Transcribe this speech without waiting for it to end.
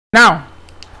Now,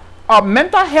 a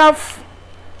mental health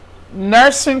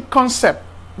nursing concept.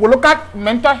 We'll look at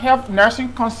mental health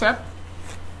nursing concept.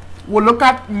 We'll look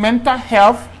at mental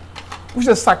health, which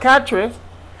is psychiatry,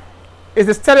 is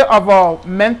the study of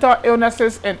mental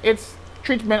illnesses and its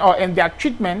treatment or in their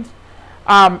treatment.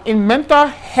 In mental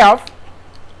health,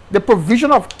 the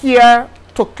provision of care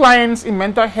to clients in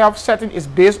mental health setting is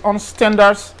based on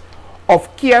standards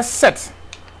of care set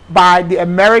by the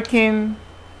American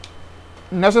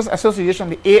Nurses Association,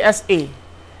 the ASA,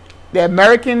 the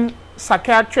American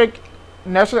Psychiatric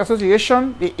Nurses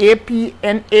Association, the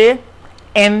APNA,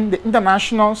 and the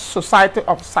International Society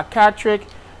of Psychiatric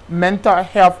Mental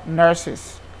Health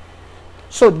Nurses.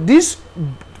 So these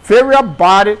various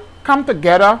bodies come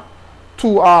together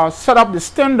to set up the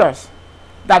standards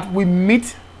that we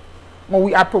meet when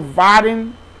we are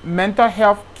providing mental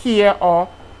health care or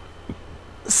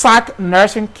psych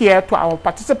nursing care to our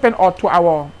participants or to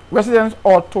our residents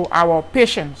or to our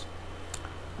patients.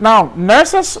 Now,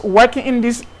 nurses working in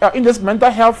this mental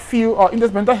health field or in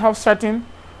this mental health setting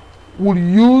will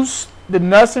use the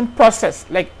nursing process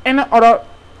like any other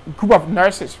group of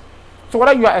nurses. So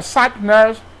whether you are a psych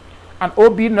nurse, an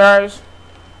OB nurse,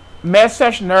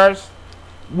 med-surg nurse,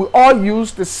 we all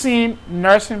use the same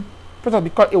nursing process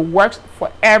because it works for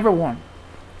everyone.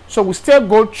 So we still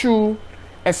go through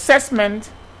assessment,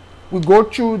 we go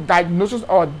through diagnosis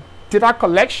or data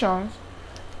collections,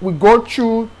 we go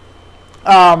through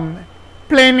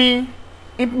planning,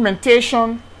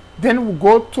 implementation, then we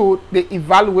go to the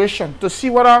evaluation to see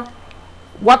whether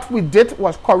what we did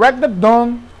was correctly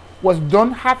done, was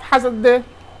done haphazardly,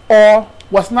 or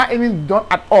was not even done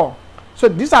at all. So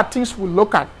these are things we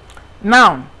look at.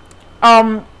 Now,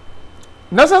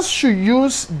 nurses should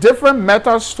use different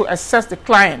methods to assess the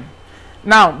client.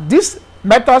 Now, these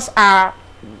methods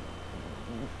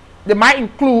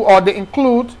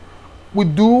include we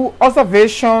do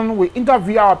observation, we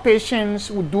interview our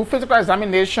patients, we do physical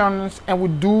examinations, and we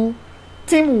do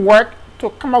teamwork to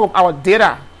come up with our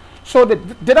data. So the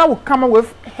data will come up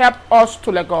with help us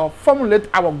to formulate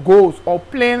our goals or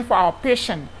plan for our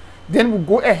patient. Then we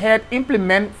go ahead,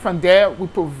 implement from there. We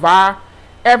provide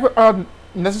every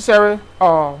necessary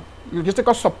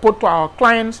logistical support to our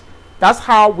clients. That's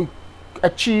how we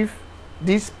achieve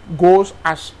these goals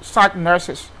as psych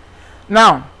nurses.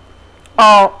 Now,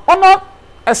 under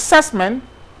assessment,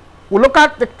 we look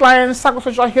at the client's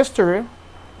psychosocial history,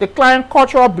 the client's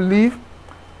cultural belief,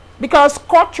 because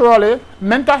culturally,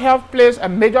 mental health plays a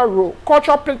major role.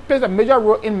 Culture plays a major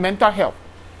role in mental health.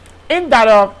 In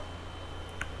that,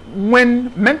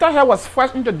 when mental health was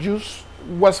first introduced,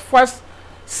 was first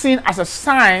seen as a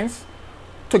science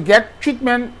to get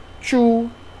treatment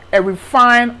through a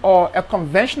refined or a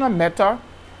conventional method,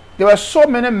 there were so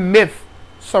many myths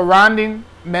surrounding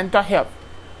mental health.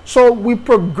 So we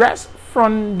progressed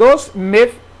from those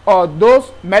myths or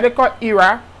those medical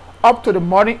era up to the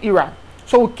modern era.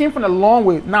 So we came from a long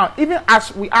way. Now, even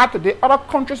as we are today, other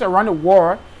countries around the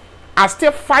world are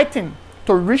still fighting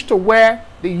to reach to where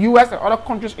the US and other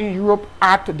countries in Europe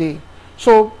are today.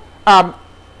 So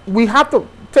we have to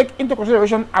take into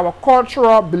consideration our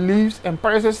cultural beliefs and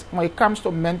practices when it comes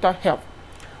to mental health.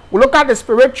 We look at the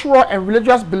spiritual and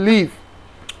religious belief.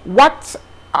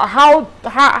 How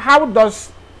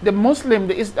does the Muslim,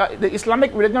 the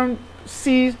Islamic religion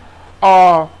see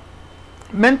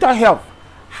mental health?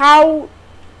 How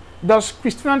does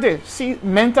Christianity see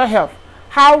mental health?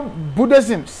 How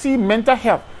Buddhism see mental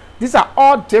health? These are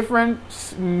all different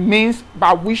means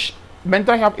by which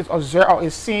mental health is observed or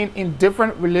is seen in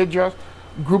different religious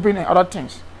grouping and other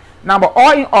things. Now, but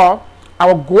all in all,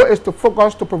 our goal is to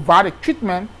focus to provide a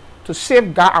treatment to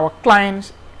safeguard our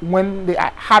clients when they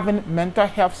are having mental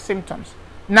health symptoms.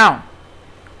 Now,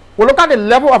 we look at the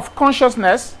level of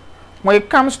consciousness when it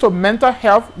comes to mental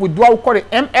health. We do what we call the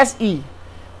MSE.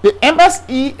 The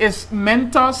MSE is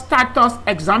mental status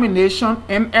examination.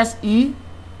 MSE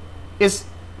is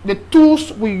the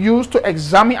tools we use to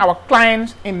examine our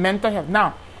clients in mental health.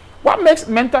 Now, what makes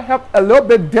mental health a little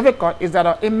bit difficult is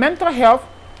that in mental health,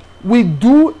 we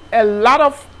do a lot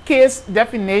of case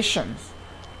definitions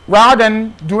rather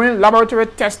than doing laboratory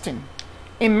testing.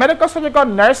 In medical surgical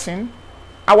nursing,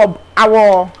 our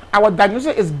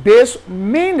diagnosis is based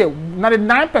mainly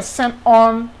 99%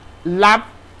 on lab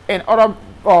and other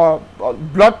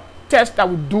blood tests that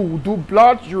we do. We do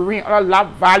blood, urine, other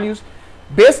lab values.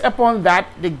 Based upon that,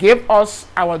 they give us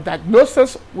our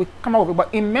diagnosis we come up with.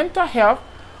 But in mental health,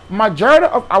 majority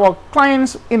of our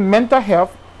clients in mental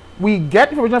health, we get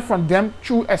information from them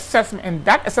through assessment, and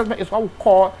that assessment is what we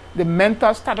call the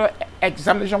mental status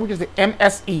examination, which is the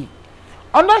MSE.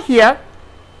 Under here,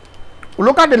 We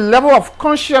look at the level of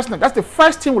consciousness. That's the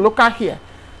first thing we look at here.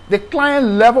 The client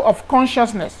level of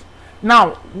consciousness.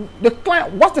 Now, the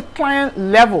client, what's the client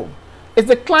level? Is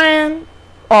the client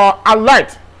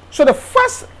alert? So the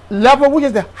first level, which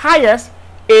is the highest,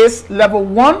 is level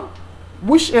 1,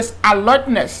 which is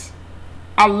alertness.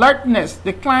 Alertness.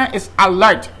 The client is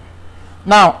alert.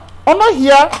 Now, under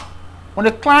here, when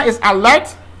the client is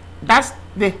alert, that's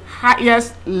the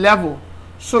highest level.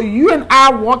 So you and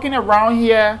I walking around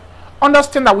here,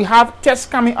 understand that we have tests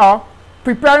coming up,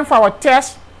 preparing for our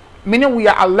test, meaning we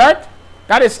are alert.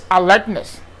 That is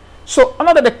alertness. So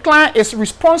under the client is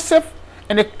responsive,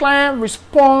 and the client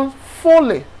responds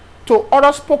fully to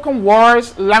other spoken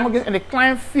words, languages, and the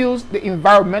client feels the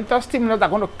environmental stimulus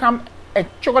that are going to come and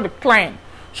trigger the client.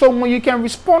 So when you can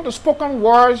respond to spoken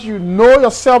words, you know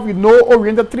yourself, you know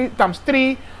oriented 3 times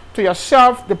 3 to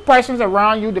yourself, the persons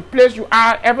around you, the place you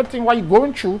are, everything what you're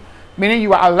going through, meaning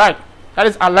you are alert. That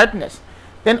is alertness.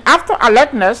 Then after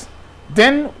alertness,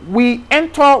 then we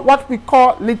enter what we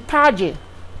call lethargy.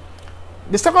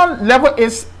 The second level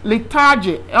is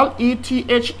lethargy,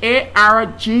 L-E-T-H-A-R-G-I-C,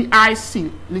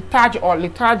 lethargy or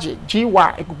lethargy,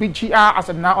 G-Y. It could be G-R as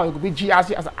a noun, or it could be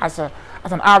G-R-C as an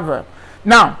adverb.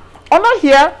 Now, under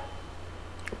here,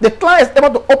 the client is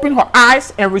able to open her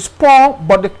eyes and respond,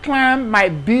 but the client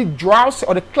might be drowsy,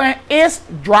 or the client is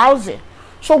drowsy.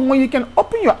 So when you can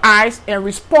open your eyes and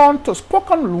respond to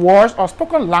spoken words or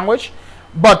spoken language,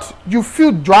 but you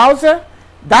feel drowsy,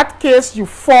 that case you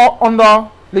fall under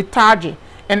lethargy.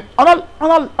 And under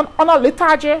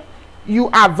lethargy, you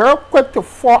are very quick to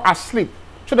fall asleep.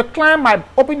 So the client might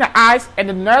open their eyes, and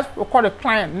the nurse will call the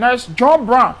client, Nurse John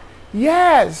Brown.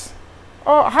 Yes.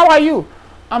 Oh, how are you?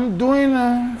 I'm doing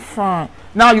fine.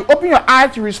 Now you open your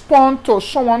eyes to respond to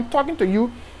someone talking to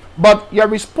you, but your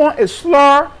response is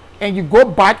slower, and you go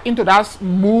back into that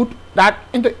mood,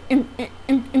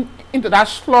 into that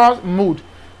slow mood.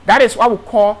 That is what we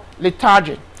call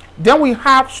lethargy. Then we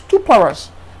have stuporous.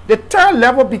 The third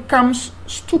level becomes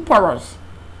stuporous.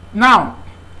 Now,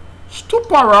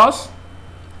 stuporous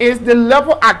is the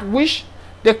level at which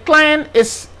the client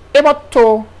is able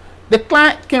to, the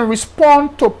client can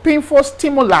respond to painful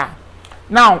stimuli.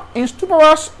 Now, in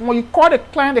stuporous, when you call the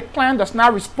client does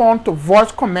not respond to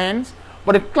voice commands,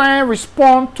 but the client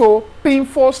responds to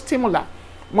painful stimuli.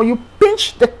 When you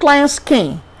pinch the client's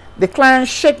skin, the client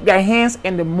shake their hands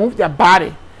and they move their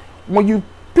body. When you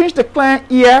pinch the client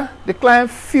ear, the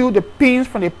client feel the pains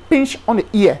from the pinch on the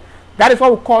ear. That is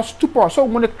what we call stupor. So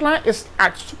when the client is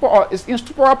at stupor, or is in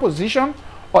stupor position,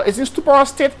 or is in stupor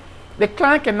state, the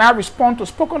client cannot respond to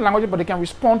spoken language, but they can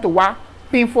respond to what?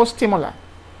 Painful stimuli.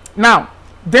 Now,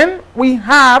 then we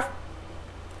have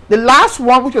the last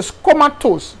one, which is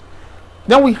comatose.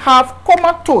 Then we have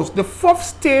comatose. The fourth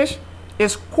stage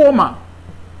is coma.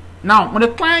 Now, when the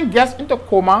client gets into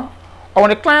coma, or when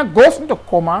the client goes into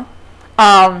coma,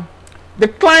 the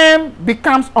client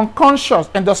becomes unconscious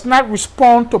and does not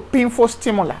respond to painful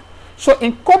stimuli. So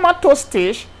in comatose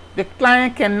stage, the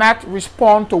client cannot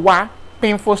respond to what?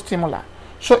 Painful stimuli.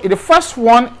 So the first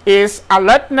one is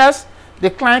alertness.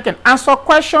 The client can answer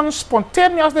questions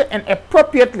spontaneously and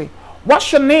appropriately.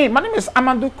 What's your name? My name is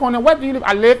Amadou Kone. Where do you live?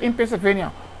 I live in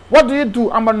Pennsylvania. What do you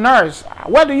do? I'm a nurse.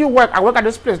 Where do you work? I work at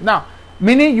this place. Now,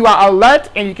 meaning you are alert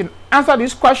and you can answer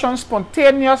these questions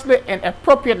spontaneously and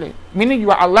appropriately, meaning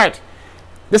you are alert.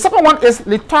 The second one is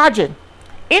lethargy.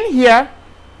 In here,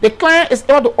 the client is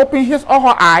able to open his or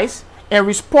her eyes and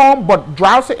respond, but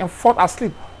drowsy and fall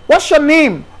asleep. What's your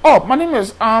name? Oh, my name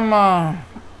is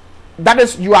that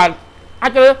is, you are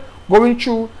actually going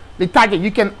through lethargy.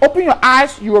 You can open your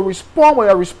eyes, you will respond, but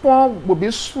your response will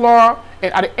be slower,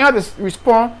 and at the end of the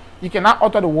response, you cannot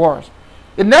utter the words.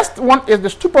 The next one is the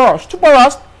stuporous.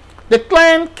 Stuporous, the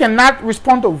client cannot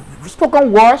respond to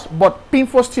spoken words, but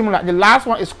painful stimuli. The last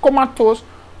one is comatose,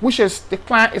 which is the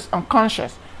client is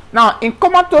unconscious. Now, in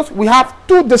comatose, we have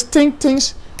two distinct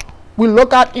things we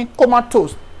look at in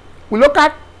comatose. We look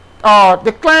at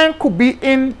the client could be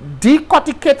in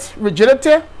decorticate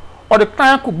rigidity, or the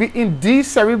client could be in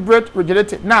decerebrate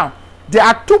rigidity. Now, there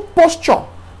are two postures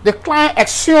the client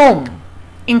assumes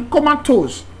in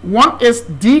comatose. One is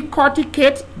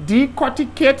decorticate,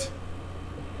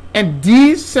 and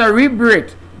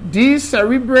decerebrate,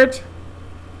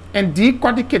 and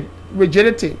decorticate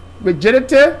rigidity,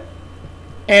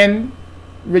 and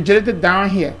rigidity down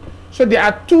here. So there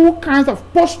are two kinds of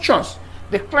postures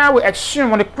the client will assume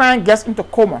when the client gets into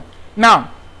coma. Now,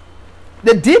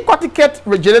 the decorticate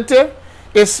rigidity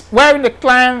is wherein the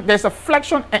client, there's a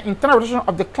flexion and internal rotation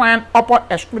of the client upper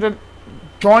excluded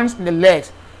joints in the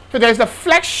legs. So there's a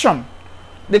flexion.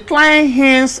 The client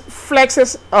hands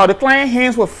flexes, the client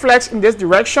hands will flex in this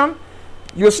direction.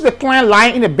 you'll see the client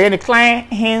lying in the bed. The client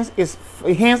hands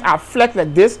are flexed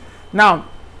like this. Now,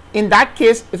 in that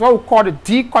case, it's what we call the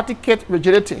decorticate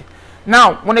rigidity.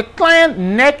 Now, when the client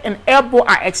neck and elbow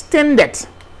are extended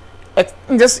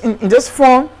in this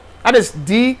form, that is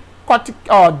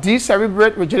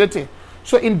decerebrate rigidity.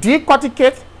 So in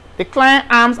decorticate, the client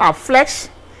arms are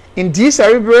flexed. In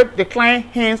decerebrate, the client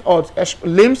hands or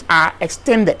limbs are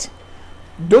extended.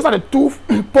 Those are the two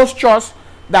postures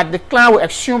that the client will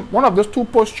assume. One of those two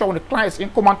postures when the client is in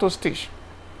comatose stage.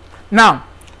 Now,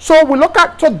 so we look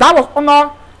at, so that was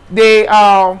under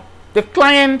the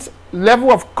client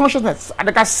level of consciousness. And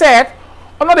like I said,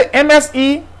 under the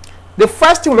MSE, the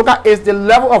first thing we look at is the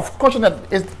level of consciousness,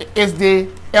 is the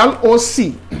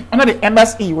LOC. Under the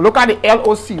MSE, we look at the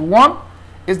LOC. One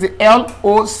is the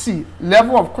LOC,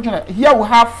 level of consciousness. Here we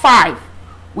have 5.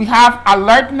 We have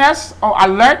alertness or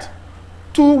alert.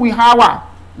 2, we have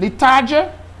lethargy.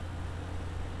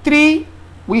 3,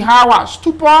 we have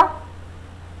stupor.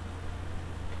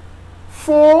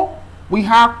 4, we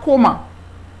have coma.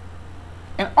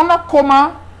 And under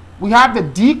coma, we have the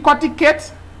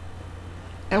decorticate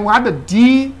and we have the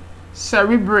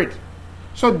decerebrate.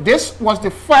 So this was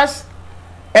the first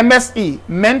MSE,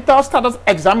 mental status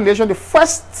examination. The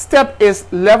first step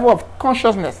is level of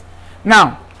consciousness.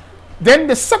 Now, then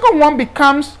the second one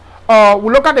becomes, we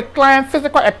look at the client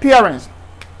physical appearance.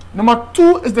 Number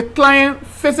 2 is the client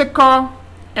physical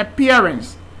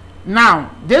appearance.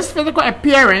 Now, this physical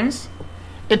appearance,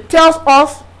 it tells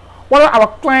us whether our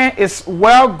client is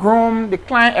well groomed, the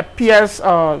client appears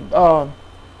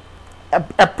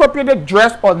appropriately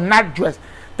dressed or not dressed.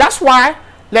 That's why,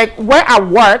 like where I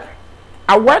work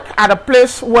at a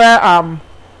place where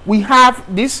we have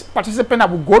this participant that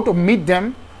will go to meet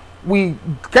them. We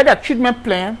get a treatment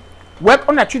plan, work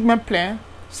on a treatment plan,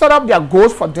 set up their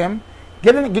goals for them,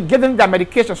 get them their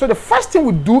medication. So the first thing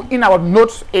we do in our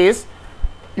notes is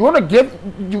you want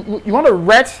to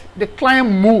rate the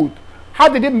client mood. How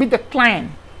did they meet the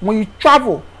client? When you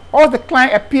travel, all the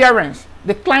client appearance,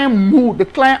 the client mood, the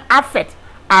client affect,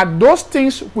 are those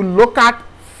things we look at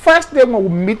first day when we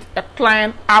meet a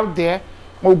client out there,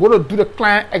 when we go to do the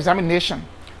client examination.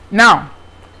 Now,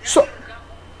 so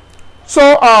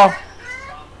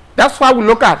that's why we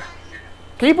look at.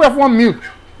 Can you put everyone mute?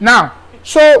 Now,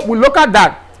 so we look at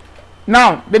that.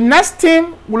 Now, the next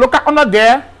thing we look at under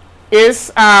there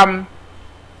is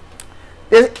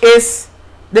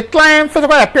the client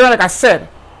physical appearance. Like I said,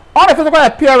 on the physical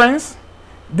appearance,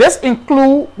 this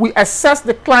include we assess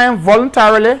the client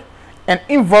voluntarily and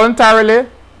involuntarily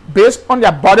based on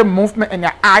their body movement and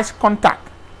their eyes contact.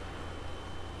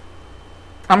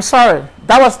 I'm sorry,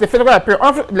 that was the physical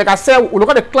appearance. Like I said, we look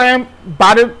at the client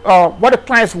body, what the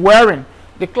client is wearing.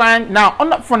 The client now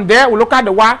from there we look at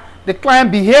the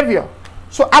client behavior.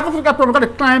 So after physical appearance, we look at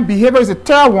the client behavior is the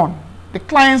third one. The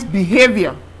client's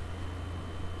behavior.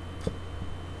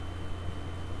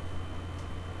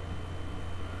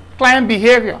 Client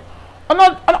behavior.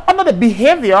 Under the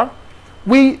behavior,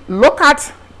 we look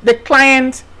at the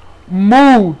client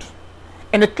mood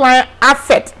and the client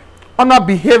affect under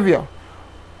behavior.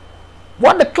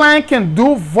 What the client can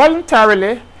do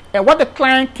voluntarily and what the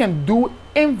client can do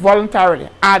involuntarily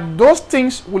are those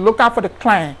things we look at for the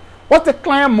client. What's the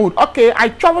client mood? Okay, I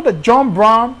traveled to John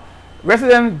Brown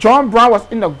resident. John Brown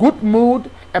was in a good mood,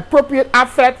 appropriate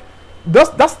affect. Those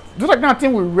are the kind of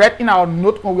things we read in our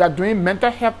note when we are doing mental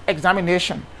health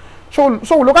examination. So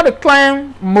we look at the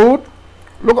client mood,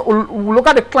 we look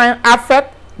at the client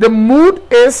affect. The mood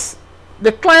is,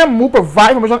 the client mood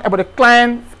provides information about the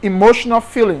client emotional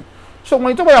feeling. So when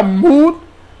you talk about a mood,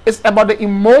 it's about the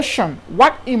emotion.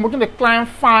 What emotion the client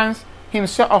finds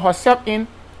himself or herself in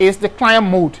is the client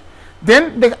mood.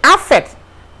 Then the affect.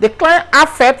 The client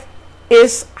affect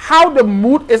is how the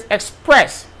mood is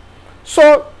expressed.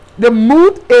 So the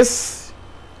mood is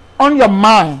on your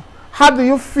mind. How do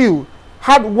you feel?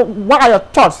 What are your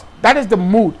thoughts? That is the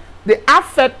mood. The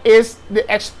affect is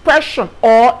the expression,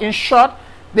 or in short,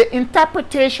 the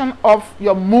interpretation of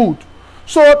your mood.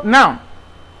 So now,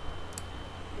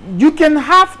 you can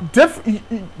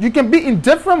be in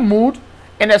different mood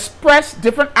and express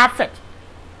different affect.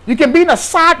 You can be in a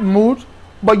sad mood,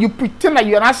 but you pretend that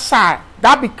you're not sad.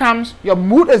 That becomes, your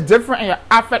mood is different and your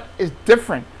affect is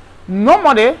different.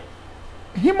 Normally,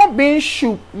 human beings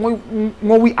should,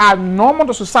 when we are normal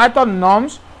to societal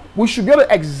norms, we should be able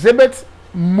to exhibit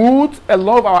mood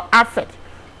along with our affect.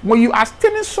 When you are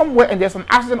standing somewhere and there's an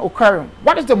accident occurring,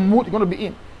 what is the mood you're going to be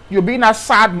in? You'll be in a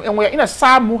sad mood. And when you're in a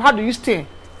sad mood, how do you stay?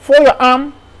 Fold your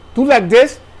arm, do like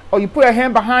this, or you put your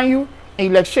hand behind you and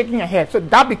you're like shaking your head. So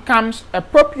that becomes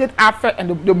appropriate affect,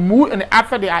 and the mood and the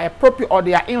affect, they are appropriate or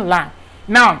they are in line.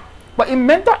 Now, But in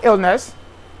mental illness,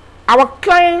 our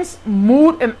client's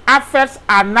mood and affects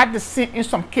are not the same in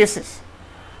some cases.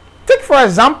 Take for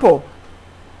example,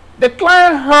 the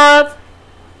client heard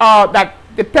that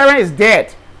the parent is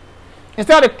dead.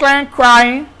 Instead of the client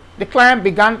crying, the client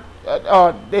began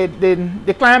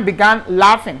the client began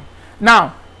laughing.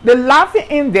 Now, the laughing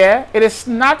in there, it is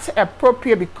not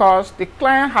appropriate because the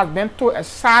client has been told a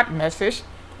sad message.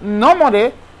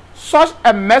 Normally, such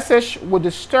a message will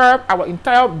disturb our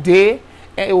entire day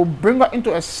and it will bring us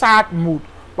into a sad mood.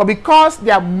 But because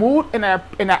their mood and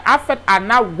their affect are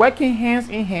not working hands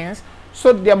in hands,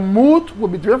 so their mood will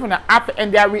be driven from their affect,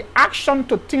 and their reaction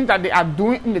to things that they are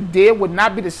doing in the day will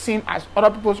not be the same as other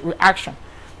people's reaction.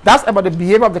 That's about the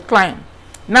behavior of the client.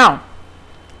 Now,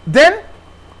 then,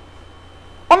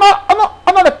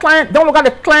 under the client, then we look at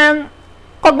the client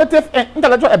cognitive and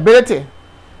intellectual ability.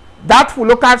 That will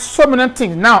look at so many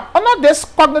things. Now, under this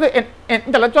cognitive and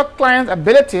intellectual client's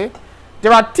ability,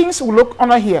 there are things we look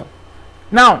under here.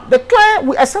 Now, the client,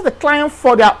 we assess the client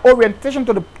for their orientation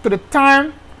to the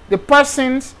time, the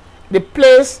persons, the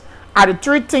place, are the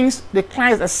three things the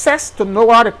client is assessed to know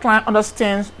how the client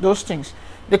understands those things.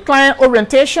 The client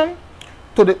orientation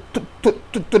to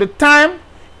the time.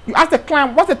 You ask the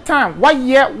client, what's the time? What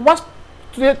year? What's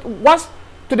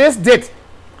today's date?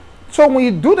 So when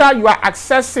you do that, you are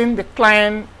accessing the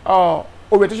client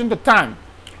orientation to time.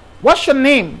 What's your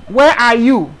name? Where are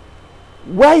you?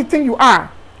 Where you think you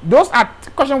are? Those are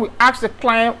questions we ask the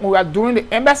client when we are doing the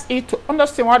MSE to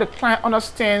understand what the client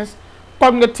understands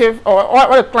cognitive, or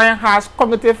what the client has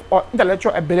cognitive or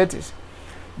intellectual abilities.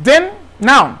 Then,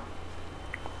 now,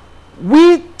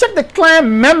 we check the client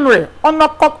memory under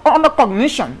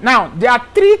cognition. Now, there are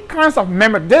three kinds of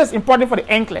memory. This is important for the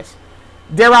NCLEX.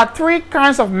 There are three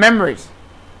kinds of memories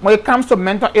when it comes to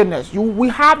mental illness. We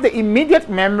have the immediate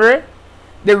memory,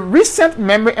 the recent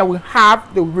memory, and we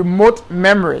have the remote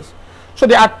memories. So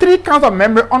there are three kinds of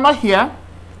memory under here.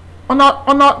 Under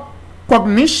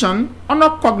cognition,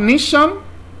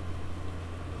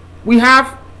 we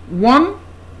have one,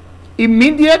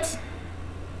 immediate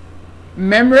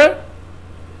memory.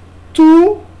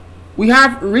 Two, we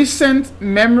have recent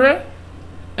memory.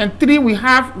 And three, we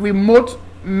have remote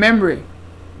memory.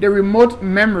 The remote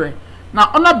memory.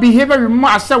 Now, under behavior remote,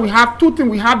 I said we have two things.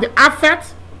 We have the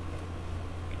affect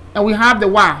and we have the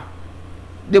what?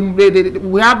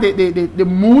 We have the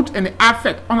mood and the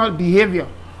affect under behavior.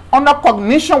 Under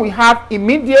cognition, we have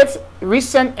immediate,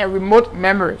 recent, and remote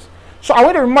memories. So I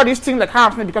want to remember these things like how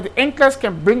I'm saying, because the NCLEX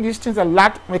can bring these things a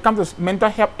lot when it comes to mental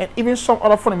health and even some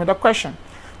other fundamental questions.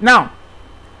 Now,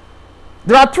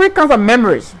 there are three kinds of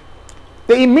memories.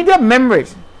 The immediate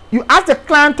memories. You ask the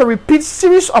client to repeat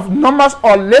series of numbers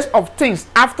or list of things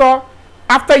after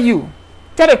you.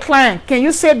 Tell the client, can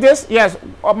you say this? Yes.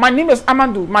 My name is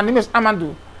Amadou. My name is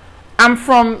Amadou. I'm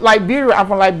from Liberia. I'm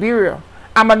from Liberia.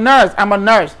 I'm a nurse. I'm a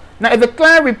nurse. Now, if the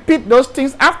client repeat those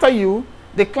things after you,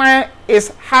 the client is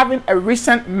having a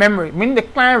recent memory, meaning the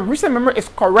client recent memory is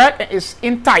correct and is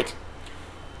in tight.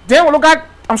 Then we look at,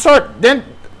 then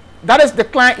that is the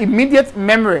client immediate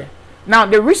memory. Now,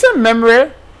 the recent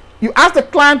memory, you ask the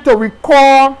client to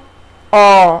recall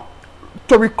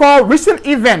recent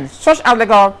events, such as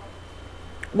like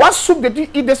what soup did you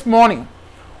eat this morning?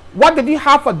 What did you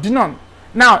have for dinner?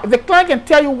 Now, if the client can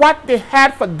tell you what they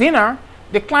had for dinner,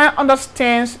 the client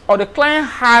understands, or the client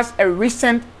has a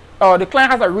recent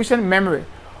memory.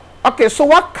 Okay, so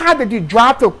what car did you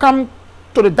drive to come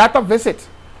to the doctor visit?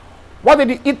 What did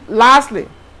you eat lastly?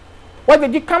 Where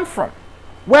did you come from?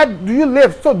 Where do you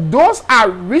live? So those are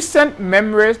recent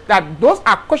memories. Those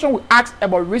are questions we ask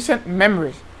about recent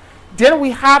memories. Then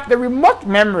we have the remote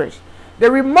memories.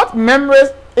 The remote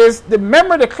memories is the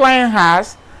memory the client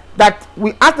has that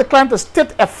we ask the client to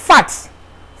state a fact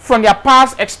from their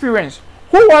past experience.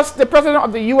 Who was the president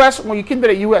of the U.S. when you came to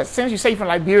the U.S., since you say you're from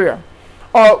Liberia?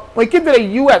 Or when you came to the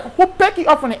U.S., who picked you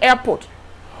up from the airport?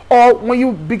 Or when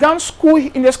you began school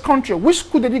in this country, which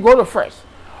school did you go to first?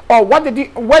 Or where did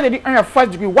you earn your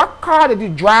first degree? What car did you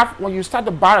drive when you started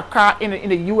to buy a car in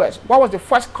the U.S.? What was the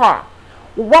first car?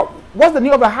 What was the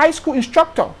name of a high school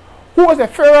instructor? Who was a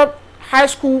favorite high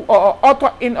school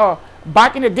author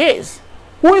back in the days?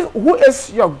 Who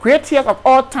is your greatest of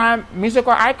all time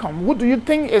musical icon? Who do you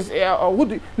think is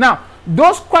now?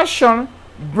 Those questions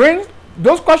bring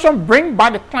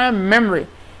back the client memory.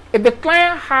 If the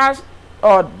client has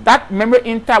that memory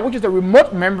intact, which is the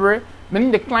remote memory, meaning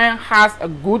the client has a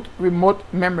good remote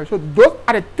memory. So those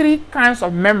are the three kinds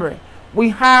of memory. We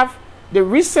have the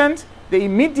recent, the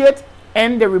immediate,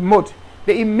 and the remote.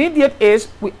 The immediate is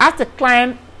we ask the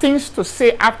client things to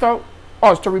say after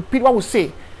us, to repeat what we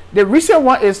say. The recent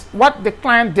one is what the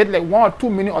client did like 1 or 2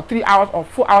 minutes or 3 hours or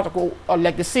 4 hours ago, or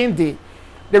like the same day.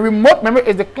 The remote memory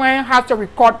is the client has to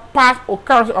record past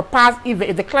occurrence or past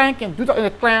event. If the client can do that,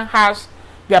 the client has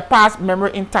their past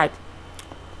memory intact.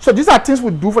 So these are things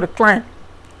we do for the client.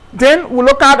 Then we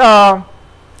look at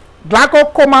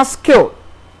glaucoma scale.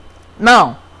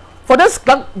 Now, for this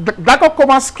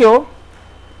glaucoma scale,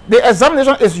 the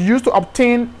examination is used to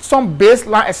obtain some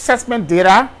baseline assessment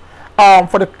data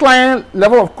for the client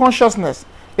level of consciousness.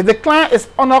 If the client is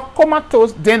under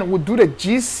comatose, then we do the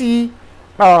GCS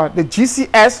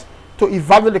to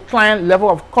evaluate the client level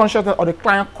of consciousness or the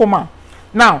client coma.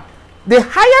 Now, the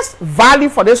highest value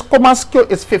for this coma scale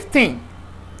is 15.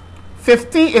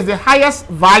 15 is the highest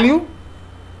value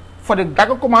for the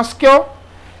glaucoma scale,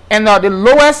 and the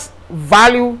lowest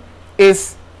value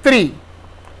is 3.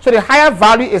 So the higher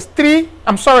value is 3.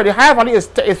 I'm sorry, the higher value is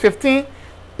 15.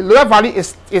 The lower value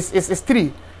is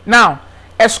 3. Now,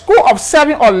 a score of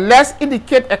 7 or less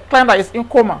indicates a client that is in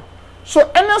coma. So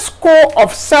any score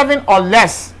of 7 or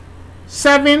less,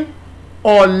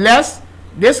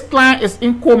 this client is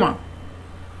in coma.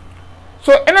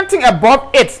 So anything above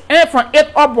 8, anything from 8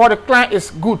 upward, the client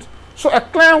is good. So a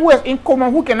client who is in coma,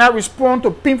 who cannot respond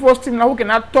to painful stimuli, who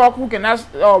cannot talk, who cannot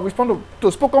respond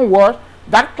to spoken words,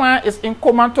 that client is in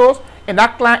comatose, and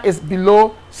that client is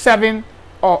below 7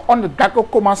 or on the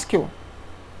glaucoma scale.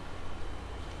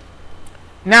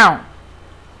 Now,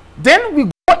 then we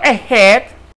go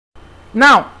ahead.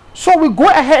 Now, so we go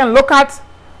ahead and look at,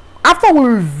 after we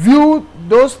review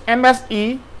those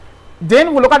MSE,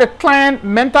 then we look at the client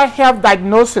mental health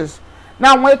diagnosis.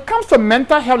 Now, when it comes to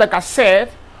mental health, like I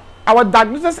said, our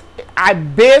diagnoses are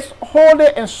based wholly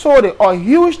and solely or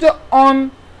hugely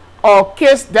on our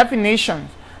case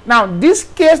definitions. Now, these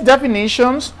case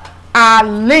definitions are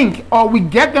linked, or we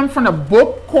get them from a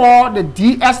book called the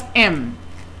DSM.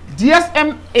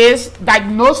 DSM is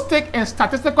Diagnostic and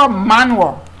Statistical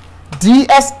Manual.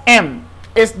 DSM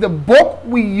is the book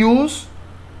we use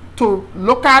to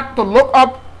look up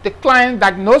the client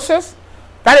diagnosis.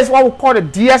 That is what we call the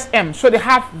DSM. So they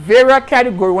have various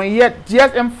categories. When you hear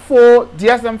DSM-4,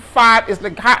 DSM-5, it's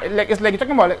like you're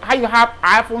talking about like how you have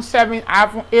iPhone 7,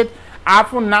 iPhone 8,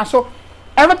 iPhone 9. So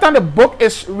every time the book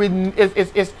is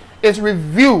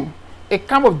reviewed, it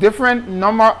comes with different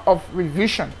number of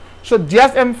revision. So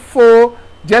DSM-4,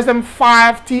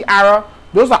 DSM-5, TR,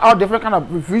 those are all different kind of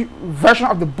version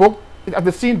of the book of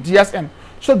the same DSM.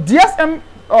 So DSM,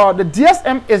 the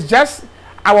DSM is just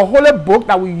our whole book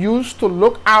that we use to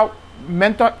look out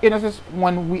mental illnesses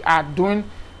when we are doing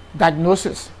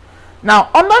diagnosis. Now,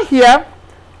 under here,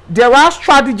 there are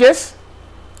strategies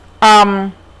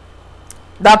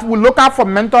that we look out for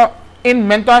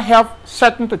mental health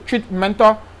setting to treat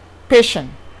mental patient.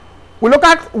 We look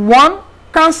at 1,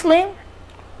 counseling.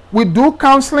 We do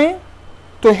counseling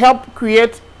to help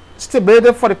create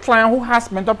stability for the client who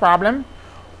has mental problem.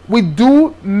 We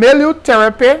do milieu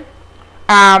therapy.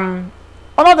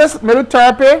 Under this milieu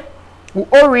therapy, we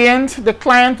orient the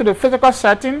client to the physical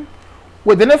setting.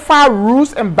 We identify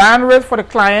rules and boundaries for the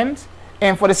client,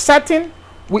 and for the setting,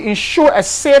 we ensure a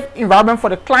safe environment for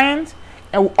the client,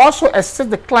 and we also assist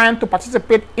the client to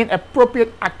participate in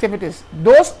appropriate activities.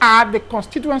 Those are the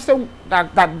constituencies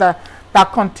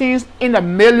that contains in the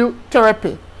milieu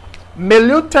therapy.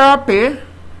 Milieu therapy,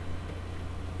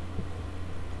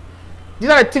 these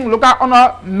are the things look at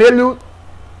under milieu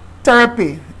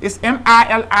therapy. It's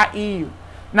MILIEU.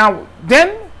 Now,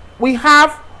 then we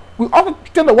also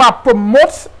tell the word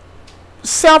promote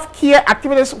self-care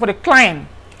activities for the client.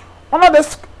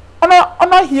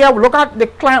 Under here, we look at the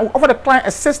client, we offer the client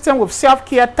a system with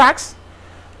self-care tasks.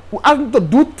 We ask them to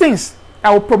do things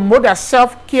that will promote their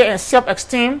self-care and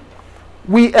self-esteem.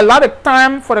 We allow the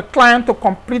time for the client to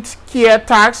complete care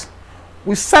tasks.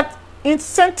 We set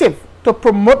incentive to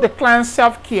promote the client's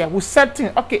self-care. We set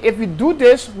things, okay, if you do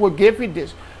this, we'll give you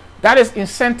this. That is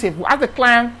incentive. We ask the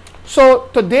client, so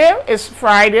today is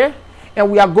Friday,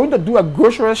 and we are going to do a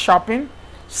grocery shopping.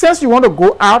 Since you want to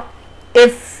go out,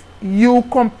 if you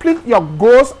complete your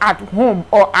goals at home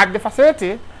or at the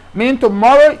facility, meaning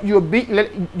tomorrow you'll be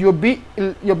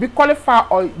qualified,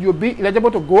 or you'll be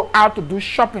eligible to go out to do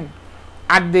shopping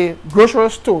at the grocery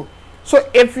store. So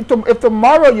if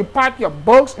tomorrow you pack your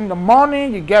books in the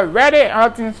morning, you get ready, and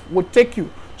other things will take you.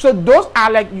 So those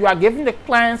are like you are giving the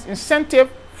clients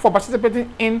incentive for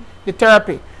participating in the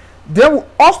therapy. Then we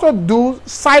also do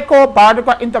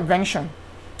psychobiological intervention.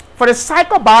 For the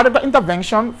psychobiological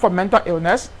intervention for mental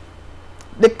illness,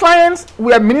 the clients,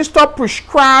 we administer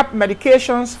prescribed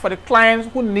medications for the clients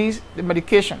who need the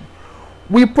medication.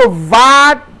 We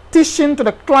provide teaching to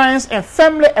the clients and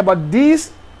family about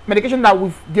these medications that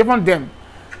we've given them.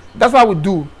 That's what we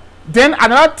do. Then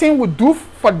another thing we do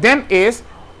for them is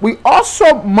we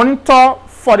also monitor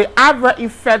for the adverse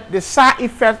effect, the side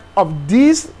effects of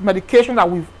these medications that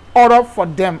we've ordered for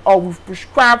them or we've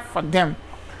prescribed for them.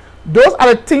 Those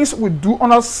are the things we do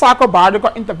under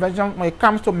psychobiological intervention when it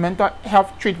comes to mental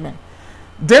health treatment.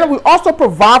 Then we also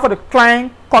provide for the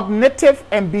client cognitive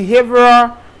and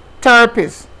behavioral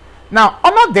therapies. Now,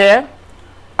 under there,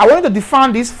 I want you to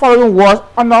define these following words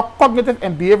under cognitive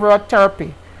and behavioral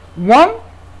therapy. One,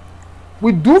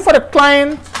 we do for the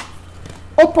client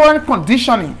operant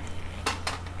conditioning.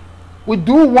 We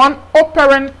do one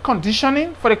operant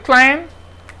conditioning for the client.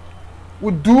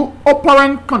 We do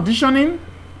operant conditioning.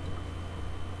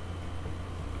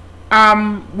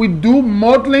 We do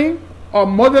modeling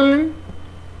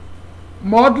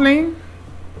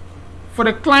for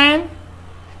the client,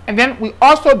 and then we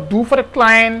also do for the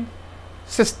client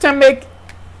systemic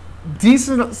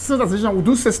desensitization. We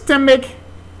do systemic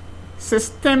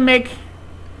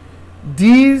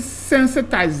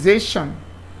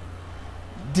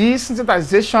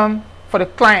desensitization for the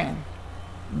client.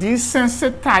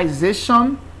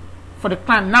 Desensitization for the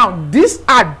client. Now, these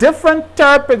are different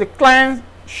therapies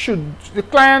the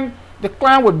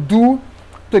client would do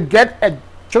to get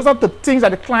adjusted to things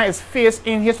that the client is faced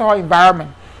in his or her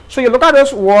environment. So you look at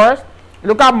those words, you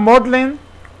look at modeling,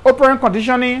 operant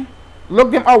conditioning,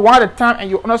 look them up one at a time and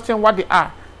you understand what they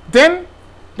are. Then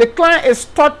the client is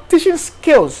taught teaching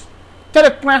skills. Tell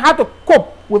the client how to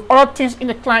cope with other things in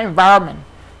the client environment.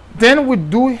 Then we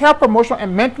do health promotion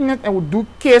and maintenance, and we do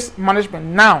case management.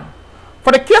 Now,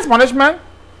 for the case management,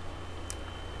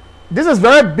 this is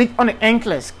very big on the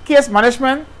NCLEX. Case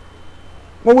management.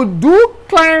 When we do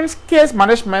clients' case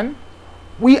management,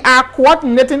 we are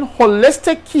coordinating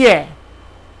holistic care.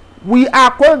 We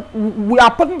are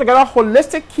putting together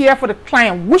holistic care for the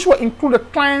client, which will include the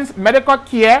client's medical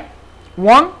care,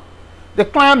 1, the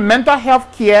client mental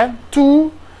health care, 2,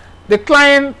 the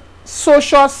client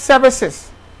social services.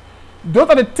 Those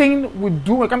are the things we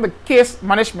do when it comes to case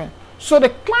management. So the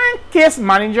client case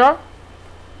manager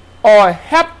or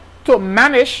help to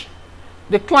manage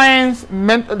the client's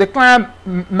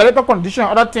medical condition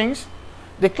and other things,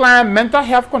 the client mental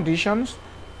health conditions,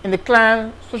 and the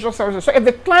client social services. So if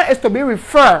the client is to be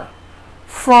referred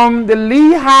from the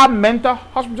Lehigh Mental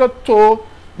Hospital to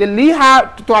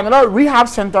another rehab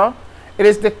center, it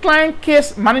is the client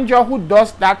case manager who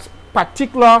does that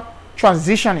particular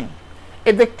transitioning.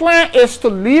 If the client is to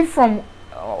leave from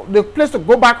the place to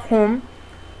go back home,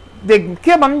 the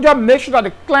care manager makes sure that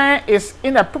the client is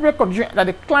in appropriate condition, that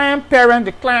the client parent,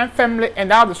 the client family, and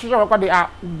now the social worker, they are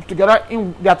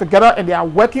together and they are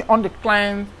working on the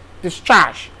client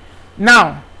discharge.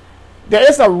 Now, there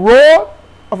is a role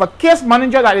of a case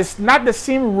manager that is not the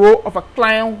same role of a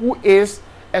client who is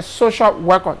a social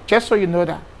worker, just so you know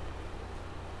that.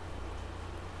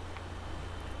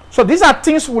 So these are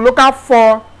things we look out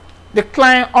for the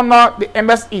client under the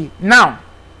MSE. Now,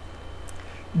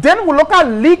 then we look at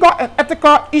legal and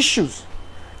ethical issues.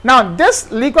 Now, this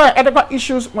legal and ethical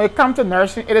issues, when it comes to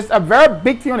nursing, it is a very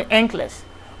big thing on the NCLEX.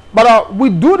 But we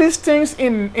do these things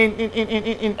in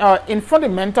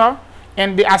fundamental,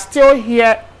 and they are still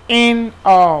here in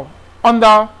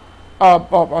under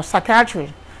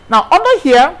psychiatry. Now, under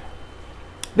here,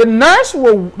 the nurse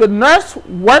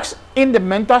works in the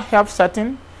mental health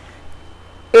setting,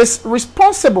 is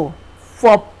responsible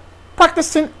for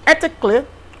practicing ethically,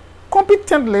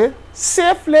 competently,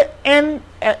 safely, and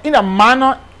in a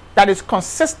manner that is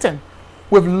consistent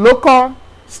with local,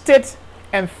 state,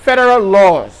 and federal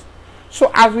laws. So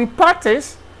as we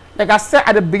practice, like I said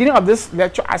at the beginning of this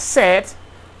lecture, I said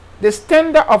the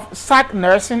standard of psych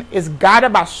nursing is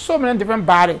guided by so many different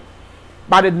bodies.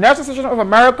 By the Nurses Association of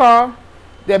America,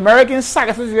 the American Psych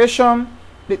Association,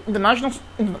 the International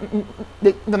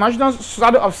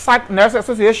Society of Psych Nurses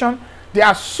Association. There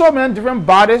are so many different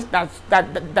bodies that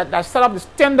set up the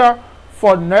standard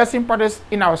for nursing practice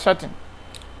in our setting.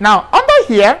 Now, under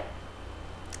here,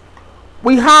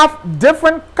 we have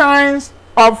different kinds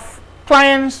of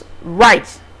clients'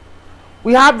 rights.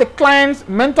 We have the client's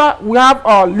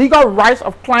legal rights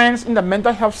of clients in the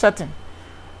mental health setting.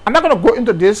 I'm not going to go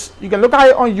into this. You can look at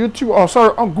it on YouTube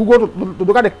or on Google to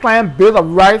look at the client bill of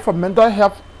rights for mental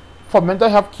health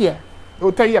care. It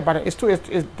will tell you about it.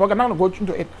 I'm not going to go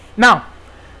into it. Now,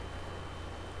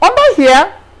 under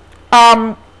here,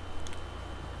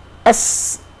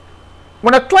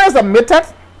 when a client is admitted,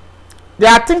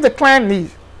 there are things the client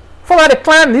needs. First, the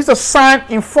client needs to sign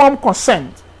informed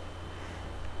consent.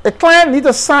 The client needs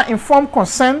to sign informed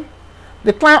consent.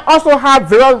 The client also has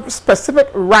very specific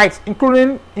rights,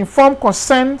 including informed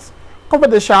consent,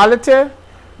 confidentiality,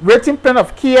 rating plan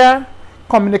of care,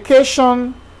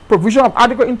 communication, provision of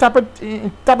adequate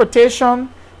interpretation,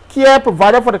 care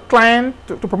provided for the client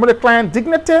to promote the client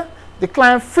dignity, the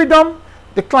client freedom,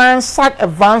 the client site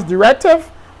advance directive,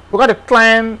 we got the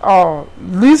client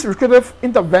least restrictive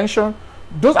intervention.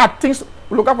 Those are things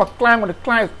we look at for client when the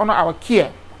client is under our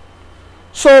care.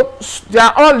 So there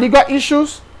are all legal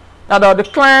issues that the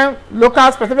client look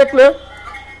at specifically.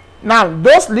 Now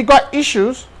those legal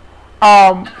issues,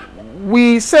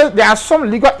 we say there are some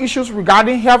legal issues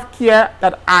regarding health care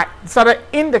that are decided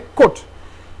in the court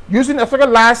using a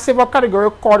specialized civil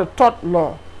category called the tort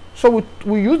law. So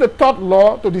we use the tort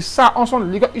law to decide on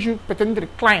some legal issues pertaining to the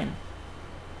client.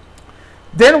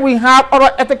 Then we have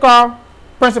other ethical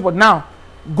principles. Now,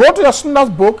 go to your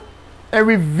student's book and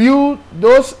review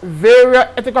those various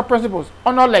ethical principles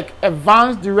under like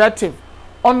advanced directive,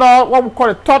 under what we call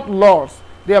the tort laws,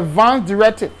 the advanced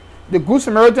directive, the Good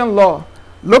Samaritan law.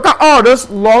 Look at all those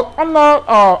laws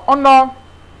under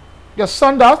your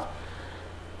standards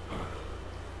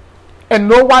and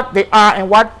know what they are and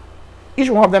what each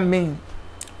one of them means.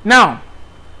 Now,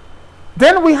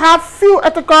 then we have few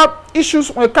ethical issues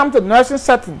when it comes to nursing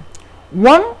setting.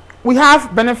 One, we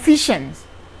have beneficence.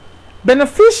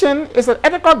 Beneficence is an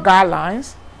ethical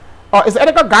guidelines, or is an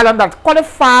ethical guideline that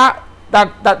qualify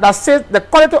that says the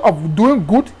quality of doing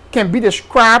good can be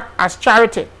described as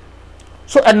charity.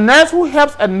 So a nurse who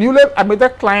helps a newly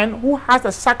admitted client who has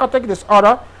a psychotic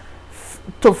disorder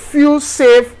to feel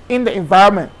safe in the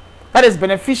environment, that is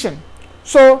beneficent.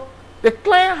 So the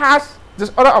client has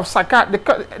disorder of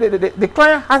the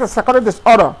client has a psychotic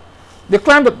disorder. The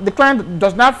client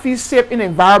does not feel safe in the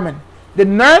environment. The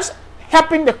nurse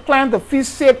helping the client to feel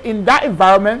safe in that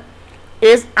environment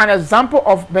is an example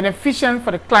of beneficence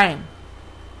for the client.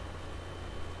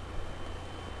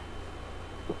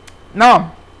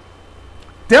 Now,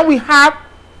 then we have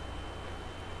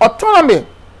autonomy.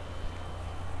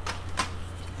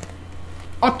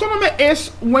 Autonomy is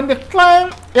when the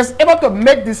client is able to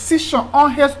make decisions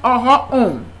on his or her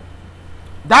own.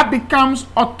 That becomes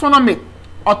autonomy.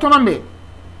 Autonomy.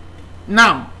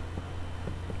 Now,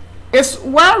 it's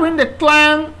when the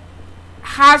client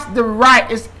has the right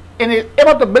and is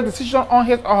able to make decisions on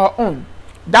his or her own.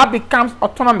 That becomes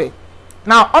autonomy.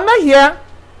 Now, under here,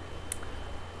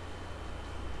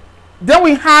 then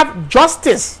we have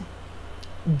justice.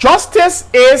 Justice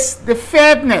is the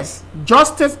fairness.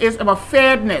 Justice is about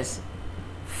fairness.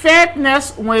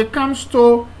 Fairness when it comes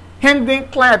to handling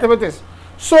client activities.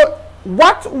 So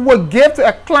what we give to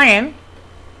a client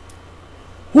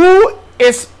who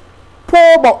is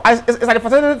poor but is at the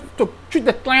facility to treat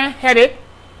the client headache,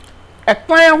 a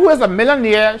client who is a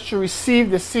millionaire should receive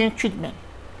the same treatment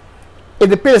if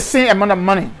they pay the same amount of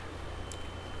money.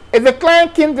 If the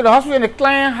client came to the hospital and the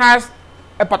client has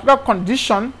a particular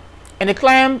condition and the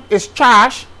client is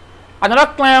charged,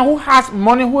 another client who has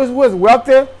money, who is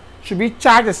wealthy, should be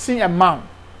charged the same amount.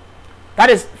 That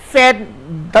is fair.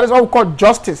 That is what we call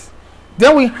justice.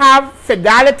 Then we have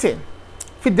fidelity.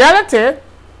 Fidelity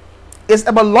is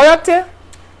about loyalty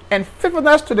and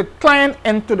faithfulness to the client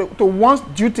and to one's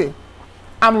duty.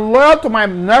 I'm loyal to my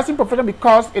nursing profession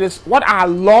because it is what I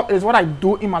love, it is what I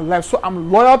do in my life. So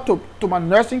I'm loyal to my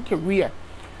nursing career.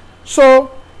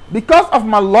 So because of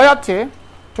my loyalty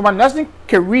to my nursing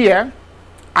career,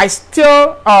 I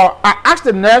still I ask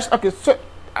the nurse, okay, so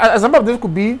an example of this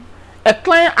could be a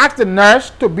client asks the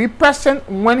nurse to be present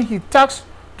when he talks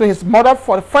to his mother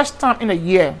for the first time in a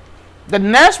year. The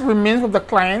nurse remains with the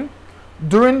client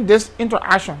during this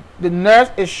interaction. The nurse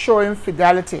is showing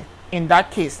fidelity in that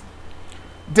case.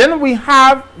 Then we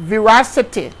have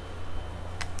veracity.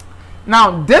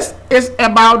 Now this is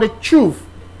about the truth,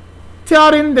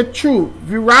 telling the truth,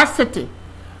 veracity.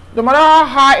 No matter how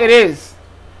hard it is,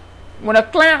 when a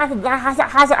client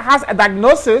has a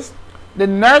diagnosis, the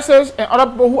nurses and other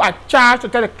people who are charged to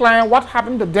tell the client what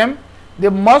happened to them, they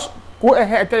must go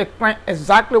ahead and tell the client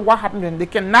exactly what happened to them. They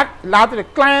cannot lie to the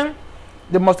client.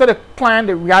 They must tell the client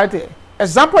the reality.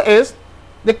 Example is,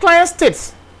 the client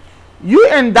states, you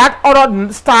and that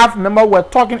other staff member were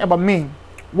talking about me,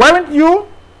 weren't you?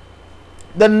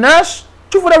 The nurse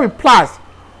truthfully replies,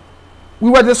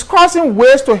 we were discussing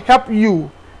ways to help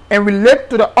you and relate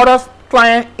to the other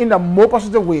client in a more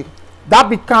positive way. That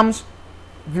becomes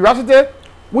veracity,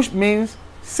 which means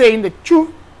saying the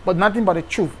truth but nothing but the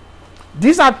truth.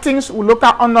 These are things we look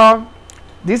at under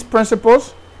these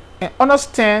principles and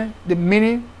understand the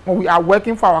meaning when we are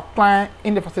working for our client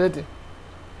in the facility.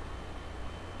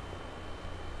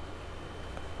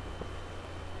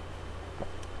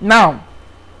 Now,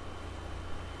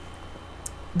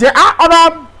 there are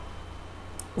other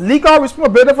legal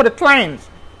responsibilities for the clients.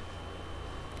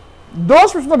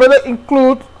 Those responsibilities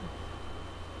include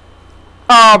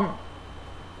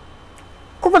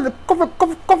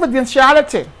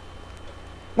confidentiality.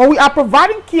 When we are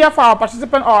providing care for our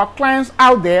participants or our clients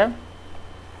out there,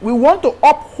 we want to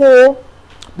uphold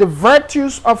the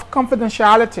virtues of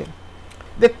confidentiality.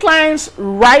 The client's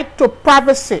right to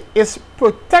privacy is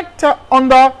protected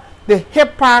under the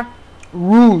HIPAA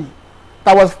rule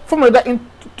that was formulated in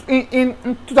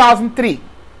 2003.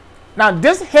 Now,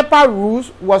 this HIPAA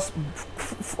rules was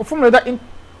formulated in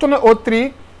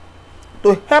 2003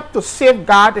 to help to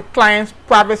safeguard the client's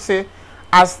privacy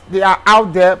as they are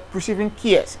out there receiving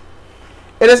care.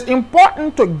 It is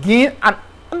important to gain an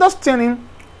understanding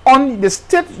on the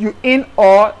state you're in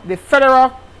or the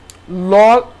federal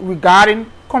law regarding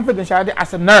confidentiality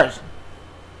as a nurse.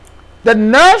 The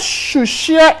nurse should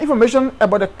share information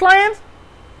about the client,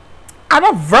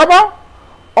 either verbal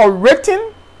or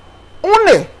written,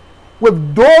 only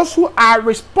with those who are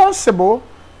responsible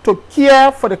to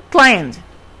care for the client.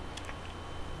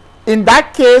 In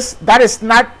that case, that is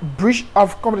not breach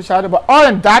of confidentiality, but all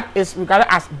in that is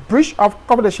regarded as breach of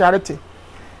confidentiality.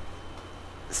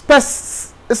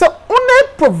 So only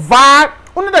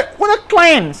the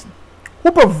clients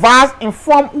who provides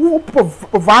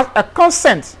a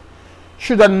consent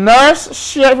should the nurse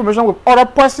share information with other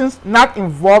persons not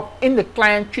involved in the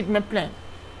client treatment plan.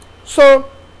 So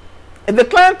if the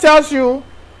client tells you,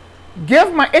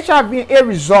 give my HIV/AIDS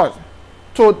result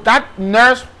to that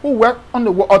nurse who works on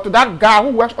the wall, or to that guy who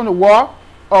works on the wall,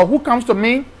 or who comes to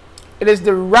me, it is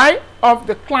the right of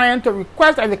the client to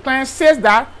request that. If the client says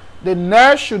that, the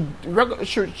nurse should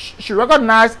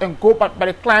recognize and go by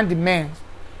the client demands.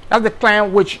 That's the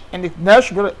client wish, and the nurse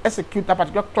should be able to execute that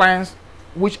particular client's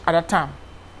wish at a time.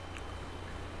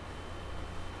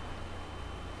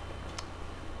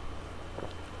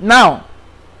 Now,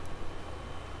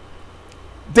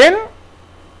 then,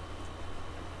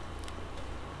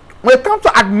 when it comes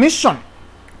to admission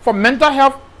for mental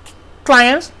health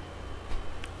clients,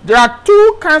 there are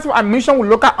two kinds of admission we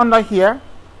look at under here.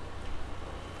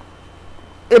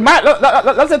 It might,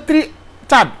 let's say 3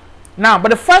 tabs now,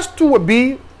 but the first two would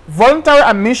be voluntary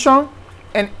admission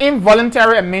and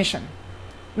involuntary admission.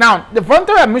 Now, the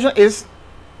voluntary admission is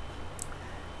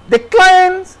the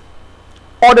client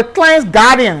or the client's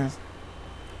guardians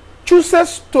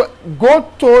chooses to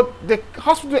go to the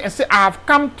hospital and say, I have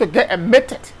come to get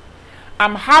admitted.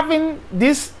 I'm having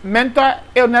these mental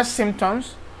illness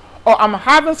symptoms, or I'm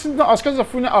having symptoms of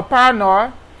schizophrenia or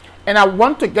paranoia, and I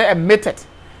want to get admitted.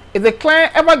 If the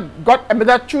client ever got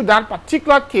admitted through that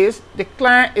particular case, the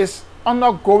client is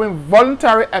undergoing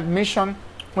voluntary admission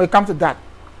when it comes to that.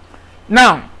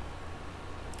 Now,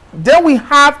 then we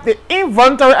have the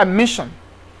involuntary admission.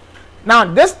 Now,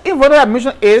 this involuntary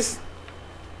admission is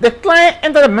the client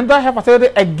entered the mental health facility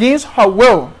against her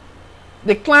will.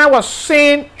 The client was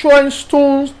seen throwing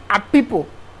stones at people,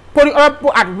 putting other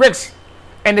people at risk,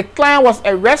 and the client was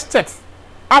arrested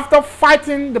after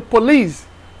fighting the police.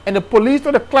 And the police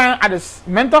took the client at the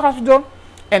mental hospital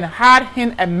and had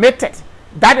him admitted.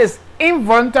 That is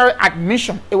involuntary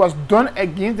admission. It was done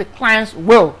against the client's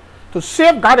will to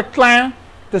safeguard the client,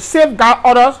 to safeguard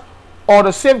others, or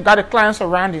to safeguard the client's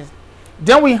surroundings.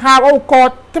 Then we have what we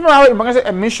call temporary emergency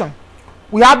admission.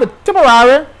 We have the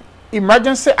temporary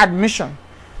emergency admission.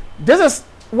 This is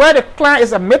where the client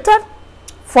is admitted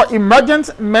for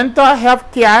emergent mental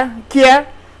health care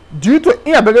due to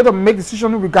inability to make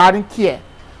decisions regarding care.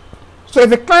 So if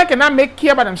the client cannot make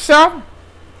care by themselves,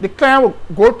 the client will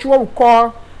go through what we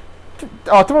call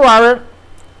temporary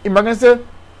emergency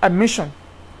admission.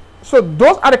 So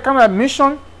those are the kind of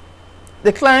admission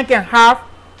the client can have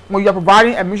when you are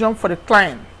providing admission for the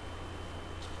client.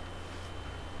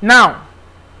 Now,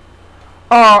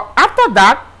 after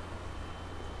that,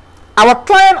 our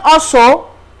client also,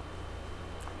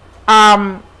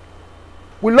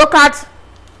 we look at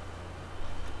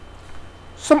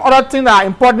some other things that are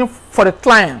important for the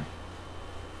client.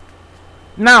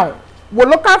 Now, we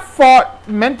look at for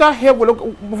mental health,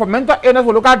 for mental illness,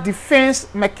 we look at defense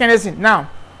mechanism. Now,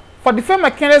 for defense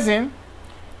mechanism,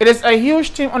 it is a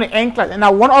huge thing on the NCLEX, and I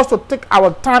want us to take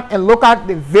our time and look at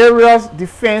the various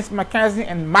defense mechanisms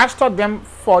and master them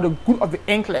for the good of the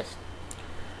NCLEX.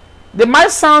 They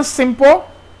might sound simple,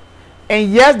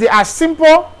 and yes, they are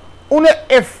simple only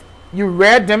if you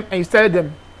read them and you study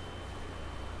them.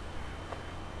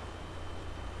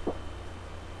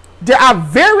 There are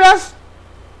various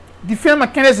defense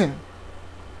mechanisms.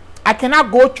 I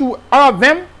cannot go through all of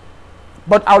them,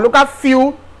 but I'll look at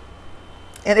few.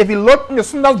 And if you look in the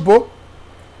Sunday's book,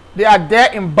 they are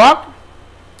there in bulk.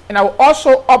 And I will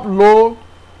also upload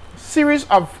series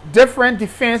of different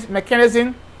defense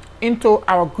mechanisms into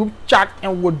our group chat,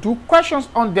 and we'll do questions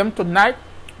on them tonight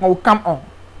will come on.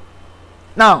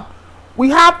 Now, we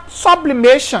have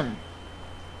sublimation.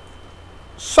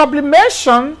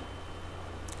 Sublimation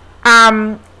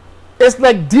is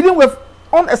like dealing with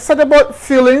unacceptable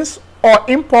feelings or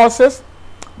impulses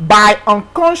by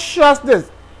unconsciousness,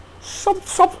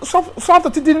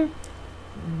 substituting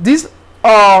these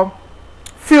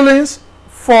feelings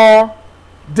for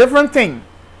different things.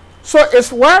 So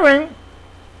it's wearing,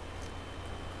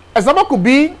 example could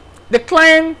be the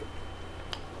client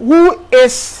who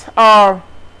wants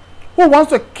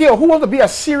to kill, who wants to be a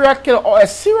serial killer, or a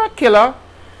serial killer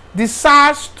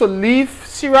decides to leave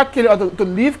serial killer, or to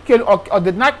leave kill, or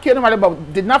did not kill anybody,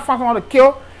 but did not find someone to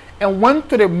kill, and went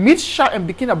to the meat shop and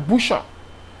became a butcher.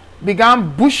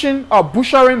 Began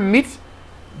butchering meat,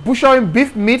 butchering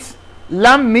beef meat,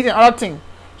 lamb meat, and other things.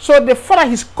 So the fact that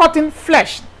he's cutting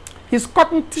flesh, he's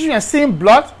cutting tissue and seeing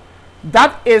blood,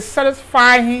 that is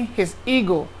satisfying his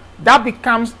ego. That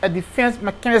becomes a defense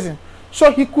mechanism.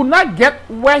 So he could not get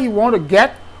where he wanted to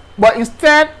get, but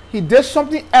instead he did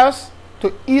something else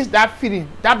to ease that feeling.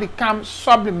 That becomes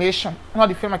sublimation, not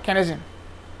defense mechanism.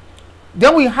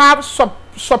 Then we have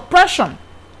suppression.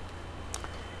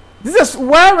 This is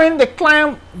wherein the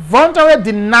client voluntarily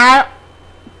denies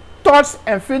thoughts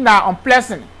and feelings that are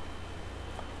unpleasant.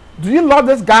 Do you love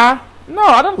this guy? No,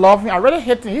 I don't love him. I really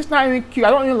hate him. He's not even cute.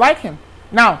 I don't even like him.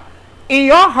 Now, in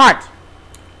your heart,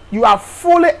 you are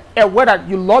fully aware that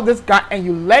you love this guy and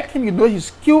you like him. You know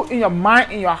he's cute in your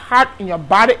mind, in your heart, in your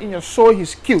body, in your soul.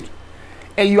 He's cute.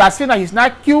 And you are saying that he's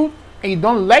not cute and you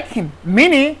don't like him.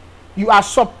 Meaning, you are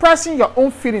suppressing your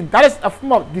own feeling. That is a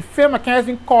form of defense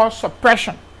mechanism called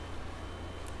suppression.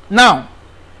 Now,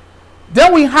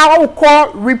 then we have what we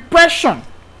call repression.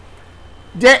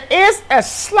 There is a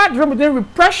slight difference between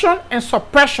repression and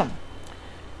suppression.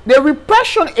 The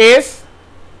repression is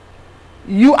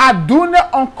you are doing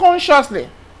it unconsciously.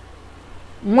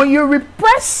 When you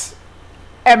repress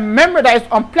a memory that is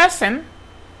unpleasant,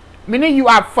 meaning you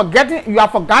are forgetting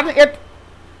it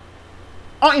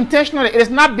unintentionally. It is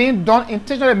not being done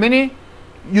intentionally, meaning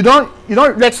you don't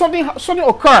like something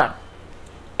occurred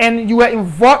and you were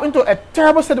involved into a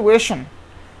terrible situation.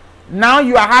 Now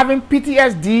you are having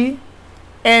PTSD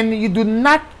and you do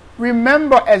not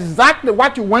remember exactly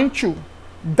what you went through.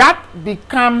 That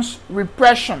becomes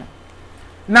repression.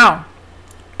 Now,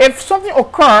 if something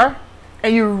occurs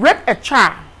and you rape a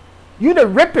child, you the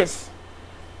rapist,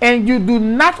 and you do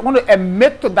not want to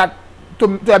admit to that,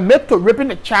 to admit to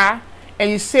raping a child,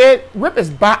 and you say rape is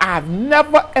bad, I have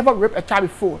never ever raped a child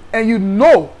before, and you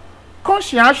know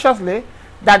conscientiously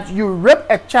that you raped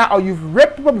a child or you've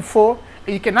raped people before,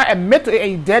 and you cannot admit to it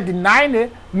and you dare denying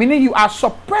it, meaning you are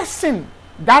suppressing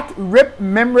that rape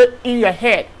memory in your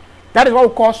head. That is what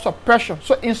we call suppression.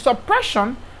 So in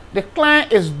suppression, the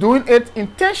client is doing it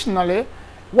intentionally,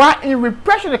 while in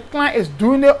repression, the client is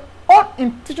doing it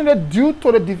unintentionally due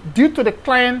to the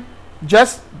client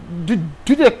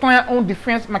due to the client's own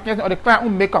defense mechanism or the client's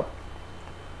own makeup.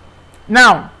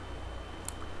 Now,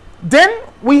 then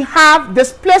we have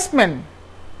displacement.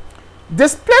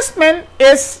 Displacement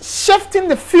is shifting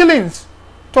the feelings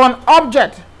to an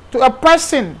object, to a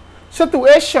person,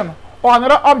 situation, or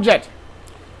another object.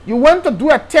 You went to do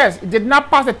a test, you did not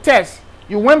pass the test.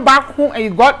 You went back home and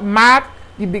you got mad.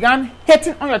 You began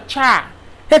hitting on your child,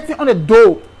 hitting on the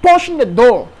door, punching the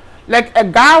door. Like a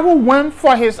guy who went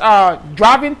for his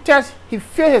driving test, he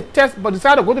failed his test but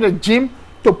decided to go to the gym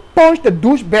to punch the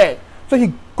douchebag. So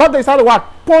he got decided to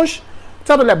punch,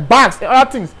 started the bags and other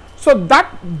things. So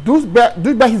that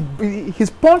douchebag he's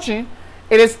punching,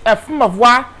 it is a form of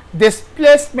what?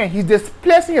 Displacement. He's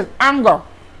displacing his anger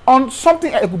on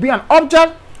something. It could be an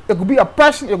object, it could be a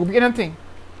person, it could be anything.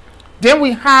 Then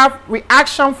we have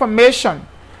reaction formation.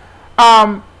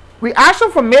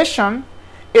 Reaction formation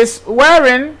is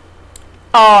wherein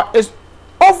is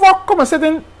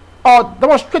overcompensating or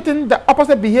demonstrating the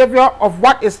opposite behavior of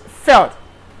what is felt.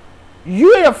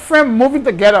 You and your friend moving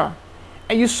together,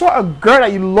 and you saw a girl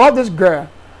that you love this girl.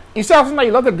 Instead of saying that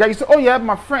you love the girl, you say, "Oh yeah,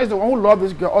 my friend is the one who loves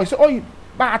this girl." Or you say, "Oh,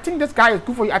 but I think this guy is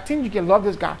good for you. I think you can love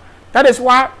this guy." That is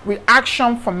why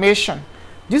reaction formation.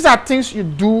 These are things you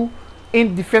do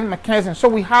in defense mechanism. So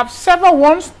we have several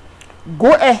ones.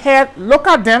 Go ahead, look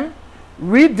at them,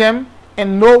 read them,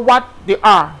 and know what they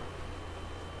are.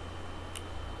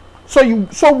 So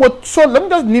let me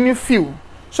just name a few.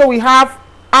 So we have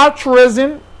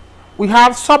altruism, we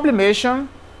have sublimation,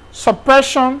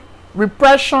 suppression,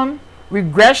 repression,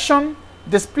 regression,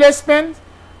 displacement,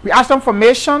 reaction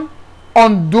formation,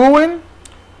 undoing,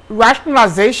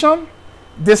 rationalization,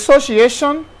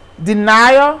 dissociation,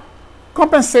 denial,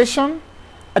 compensation,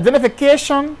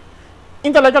 identification,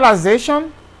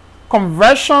 intellectualization,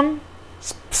 conversion,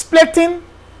 splitting,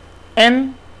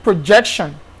 and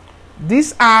projection.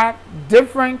 These are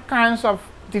different kinds of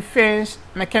defense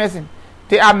mechanisms.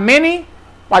 There are many,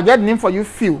 but I just name for you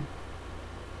few.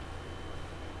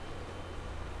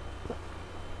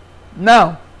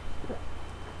 Now,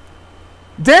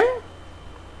 then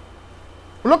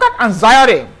look at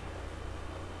anxiety.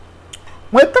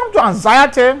 When it comes to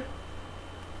anxiety,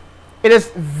 it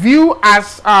is viewed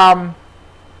as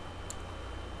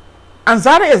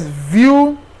anxiety is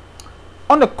viewed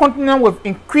on the continent with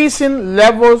increasing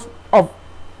levels of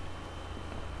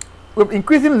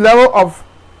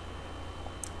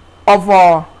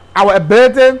our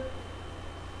ability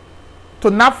to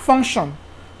not function.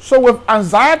 So with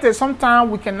anxiety,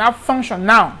 sometimes we cannot function.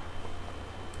 Now,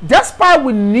 despite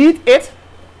we need it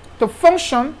to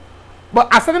function, but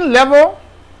at a certain level,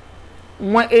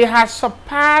 when it has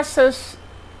surpasses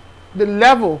the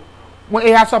level,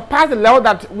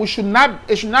 that it should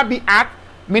not be at,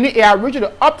 meaning it has reached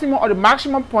the optimum or the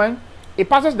maximum point, it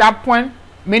passes that point,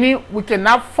 meaning we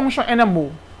cannot function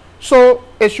anymore. So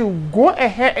it should go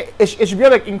ahead, it should be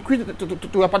able to increase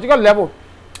to a particular level.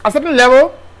 At a certain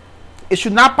level, it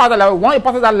should not pass that level. Once it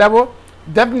passes that level,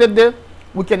 definitely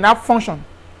we cannot function.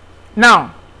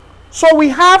 Now, so we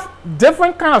have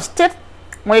different kind of state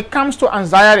when it comes to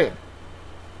anxiety.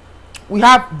 We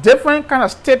have different kind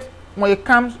of state when it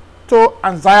comes to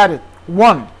anxiety.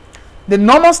 One, the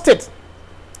normal state.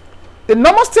 The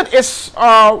normal state is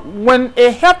when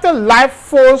a healthy life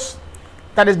force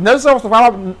that is necessary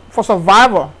for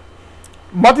survival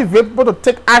motivates people to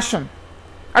take action.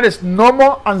 That is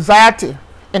normal anxiety,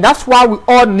 and that's why we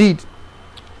all need.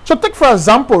 So take for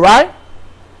example, right?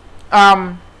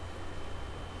 Under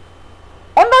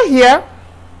here,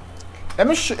 let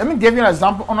me give you an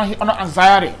example under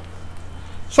anxiety.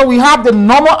 So we have the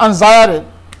normal anxiety.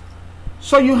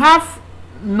 So you have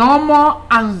normal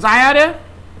anxiety.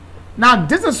 Now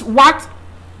this is what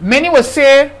many will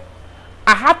say,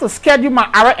 I have to schedule my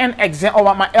RN exam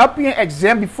or my LPN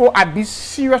exam before I be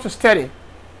serious to study.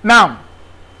 Now,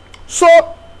 so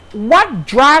what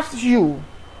drives you,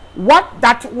 what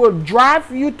that will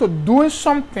drive you to doing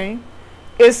something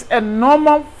is a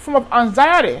normal form of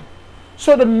anxiety.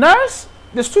 So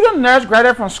the student nurse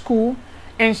graduated from school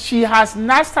and she has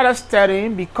not started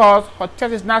studying because her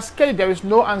test is not scheduled. There is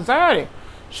no anxiety.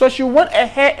 So she went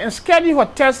ahead and scheduled her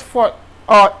test for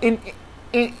in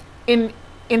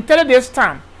 30 days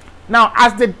time. Now,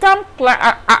 as the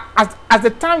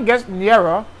time gets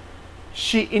nearer,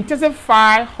 she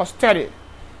intensifies her study.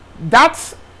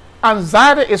 That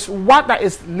anxiety is what that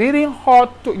is leading her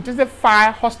to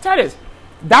intensify her studies.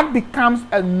 That becomes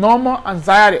a normal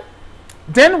anxiety.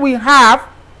 Then we have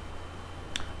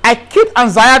acute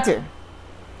anxiety.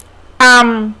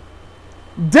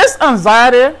 This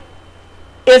anxiety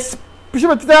is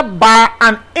precipitated by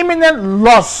an imminent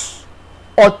loss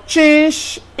or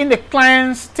change in the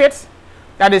client's state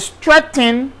that is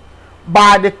threatened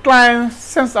by the client's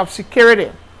sense of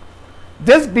security.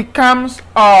 This becomes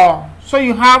so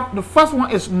you have the first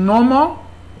one is normal.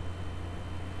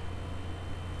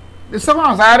 The second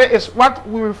anxiety is what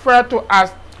we refer to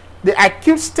as the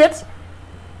acute state.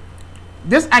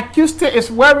 This acute state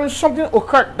is wherein something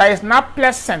occurred that is not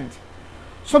pleasant.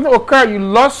 Something occurred, you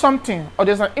lost something, or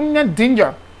there's an imminent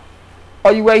danger,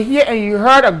 or you were here and you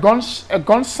heard a gun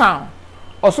sound,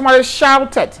 or somebody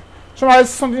shouted,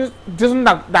 something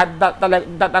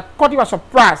that caught you by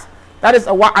surprise. That is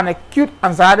an acute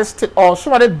anxiety state. Or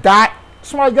somebody died,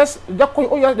 somebody just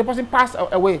oh yes, the person passed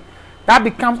away. That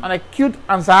becomes an acute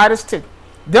anxiety state.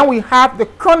 Then we have the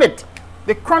chronic.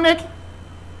 The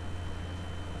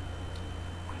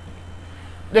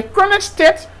chronic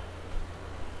state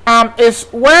is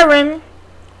wherein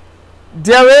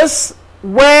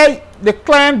where the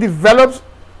client develops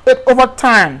it over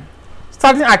time,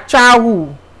 starting at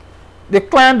childhood. The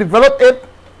client develops it,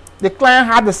 the client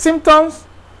has the symptoms,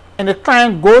 and the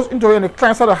client goes into it, and the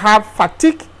client starts to have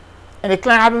fatigue, and the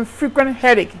client having frequent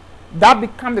headache. That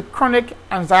becomes the chronic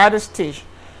anxiety stage.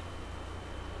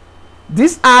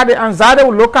 These are the anxiety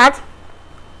we look at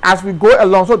as we go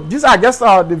along. So these are just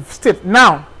the state.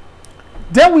 Now,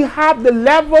 then we have the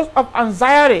levels of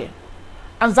anxiety.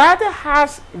 Anxiety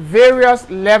has various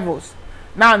levels.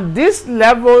 Now, these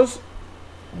levels,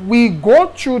 we go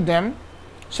through them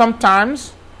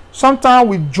sometimes. Sometimes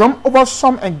we jump over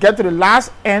some and get to the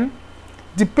last end,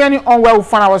 depending on where we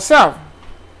find ourselves.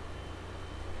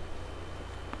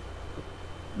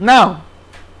 Now,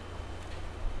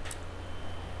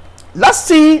 let's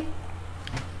see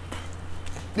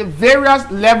the various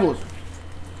levels.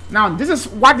 Now, this is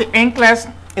what the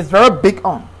NCLEX is very big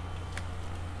on.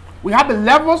 We have the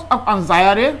levels of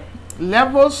anxiety,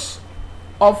 levels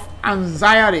of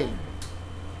anxiety.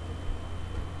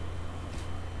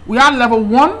 We have level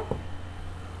 1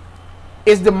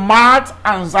 is the mild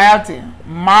anxiety.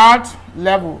 Mild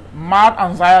level. Mild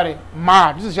anxiety.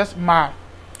 Mild. This is just mild.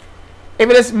 If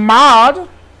it is mild,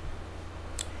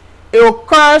 it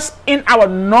occurs in our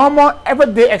normal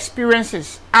everyday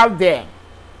experiences out there.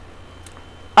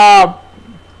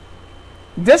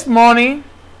 This morning,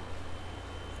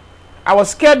 I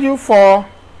was scheduled for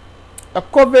a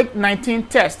COVID-19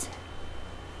 test.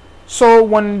 So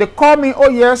when they called me, oh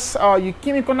yes, you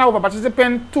came in contact with a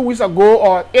participant 2 weeks ago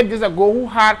or 8 days ago who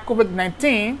had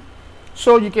COVID-19,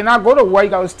 so you cannot go to work, you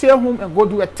got to stay home and go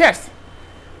do a test.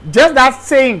 Just that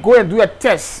saying, go and do a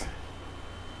test,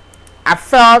 I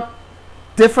felt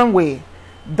different way.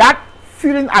 That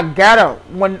feeling I gathered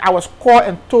when I was called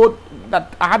and told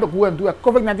that I had to go and do a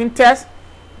COVID-19 test,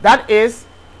 that is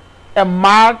a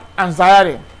mild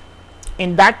anxiety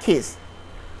in that case.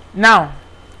 Now,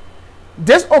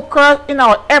 this occurs in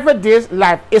our everyday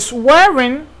life. It's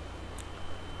wherein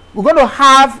we're going to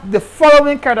have the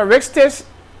following characteristics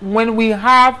when we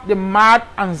have the mild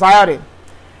anxiety.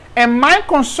 And my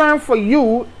concern for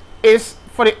you is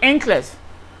for the anklets.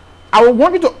 I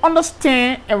want you to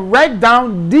understand and write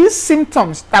down these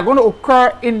symptoms that are going to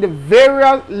occur in the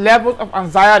various levels of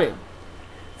anxiety.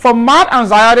 For mild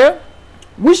anxiety,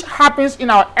 which happens in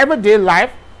our everyday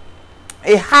life,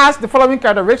 it has the following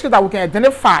characteristics that we can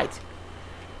identify.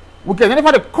 We can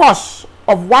identify the cause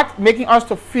of what making us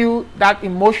to feel that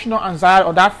emotional anxiety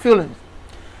or that feeling.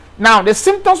 Now, the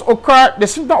symptoms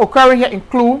occurring here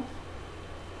include,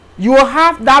 you will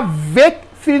have that vague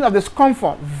feeling of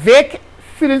discomfort. Vague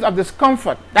feelings of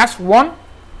discomfort. That's 1.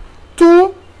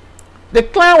 2, the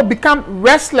client will become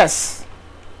restless.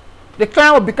 The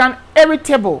client will become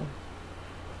irritable.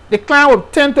 The client will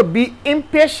tend to be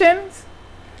impatient,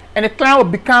 and the client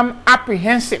will become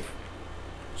apprehensive.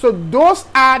 So those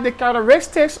are the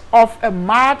characteristics of a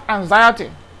mild anxiety.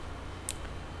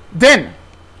 Then,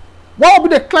 what will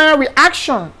be the client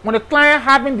reaction when the client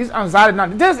having this anxiety? Now,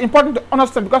 this is important to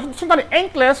understand, because sometimes the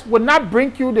anklets will not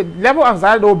bring you the level of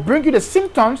anxiety. They will bring you the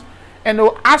symptoms, and they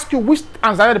will ask you which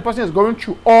anxiety the person is going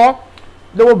through, or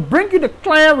they will bring you the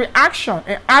client reaction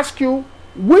and ask you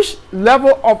which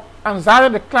level of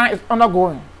anxiety the client is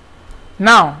undergoing.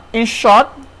 Now, in short,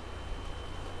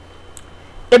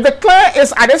 if the client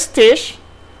is at this stage,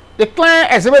 the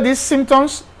client exhibits these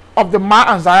symptoms of the mild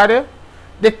anxiety,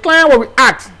 the client will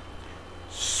react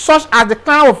such as the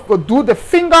client will do the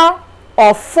finger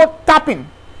or foot tapping.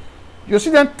 You see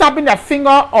them tapping their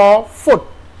finger or foot.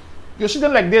 You see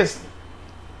them like this.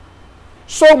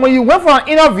 So when you went for an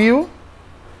interview,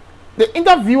 the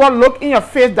interviewer look in your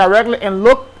face directly and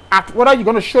look at whether you're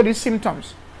going to show these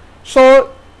symptoms.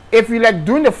 So if you like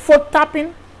doing the foot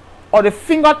tapping or the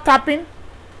finger tapping,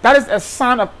 that is a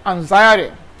sign of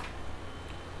anxiety.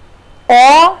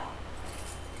 Or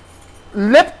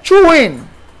lip chewing.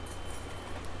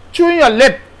 Chewing your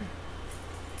lip.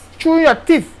 Chewing your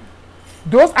teeth.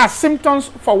 Those are symptoms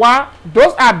for what?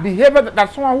 Those are behavior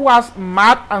that someone who has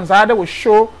mild anxiety will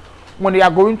show when they are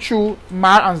going through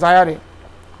mild anxiety.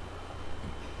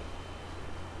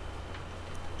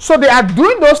 So they are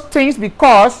doing those things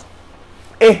because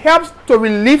it helps to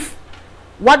relieve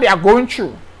what they are going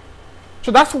through.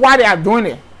 So that's why they are doing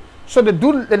it. So they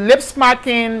do the lip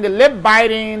smacking, the lip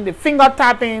biting, the finger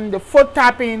tapping, the foot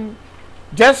tapping.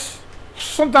 Just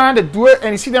sometimes they do it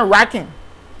and you see them racking.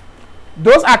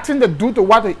 Those are things they do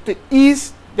to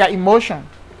ease their emotion.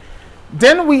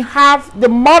 Then we have the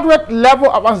moderate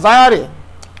level of anxiety.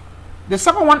 The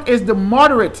second one is the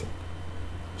moderate.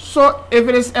 So if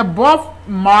it is above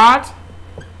mild,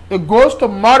 it goes to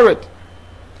moderate.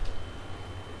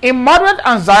 In moderate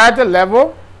anxiety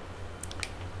level,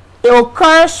 it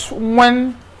occurs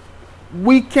when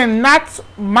we cannot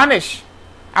manage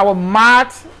our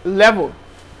mild level.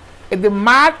 If the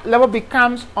mild level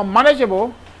becomes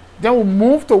unmanageable, then we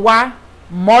move to what?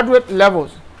 Moderate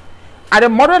levels. At the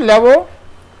moderate level,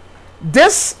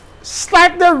 this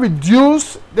slightly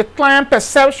reduces the client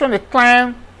perception,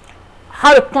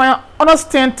 how the client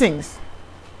understands things.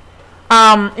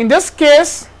 In this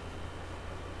case,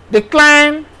 the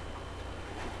client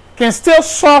can still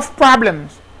solve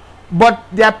problems, but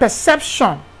their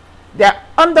perception, their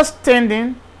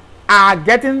understanding are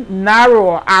getting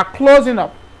narrower, are closing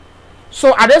up.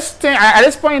 So at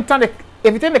this point in time,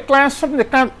 if you tell the client something,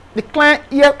 the client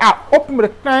ears are open, but the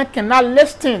client cannot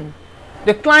listen.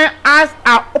 The client eyes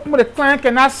are open, but the client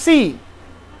cannot see.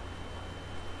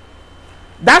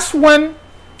 That's when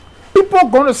people are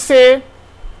going to say,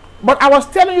 but I was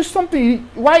telling you something,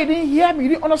 why you didn't hear me, you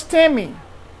didn't understand me.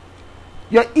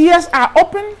 Your ears are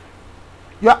open,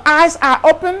 Your eyes are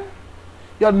open,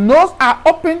 your nose are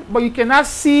open, but you cannot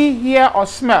see, hear, or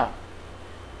smell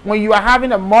when you are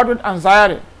having a moderate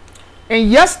anxiety. And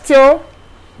yet still,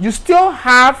 you still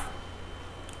have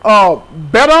a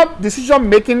better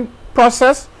decision-making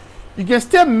process. You can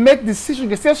still make decisions, you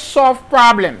can still solve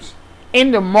problems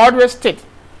in the moderate state.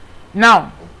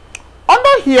 Now,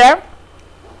 under here,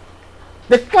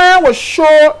 the client will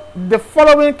show the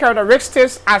following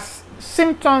characteristics as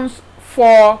symptoms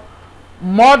for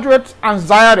moderate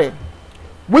anxiety,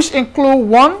 which include: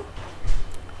 1,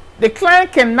 the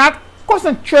client cannot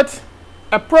concentrate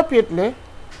appropriately.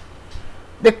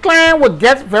 The client will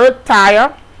get very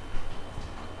tired.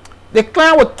 The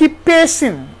client will keep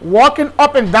pacing, walking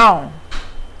up and down,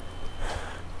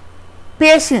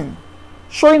 pacing,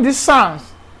 showing these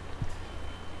signs.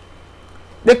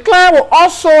 The client will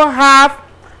also have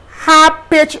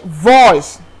high-pitched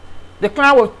voice. The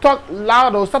client will talk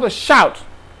loud, or start to shout.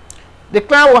 The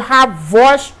client will have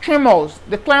voice tremors.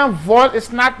 The client's voice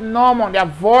is not normal. Their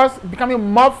voice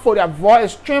becoming muffled. Their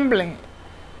voice is trembling.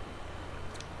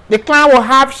 The client will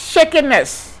have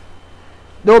shakiness.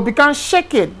 They will become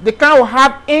shaky. The client will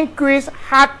have increased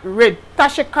heart rate,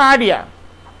 tachycardia.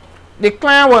 The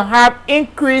client will have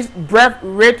increased breath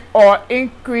rate or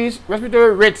increased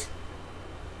respiratory rate.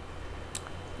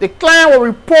 The client will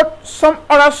report some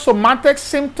other somatic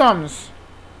symptoms,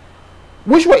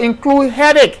 which will include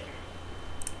headache,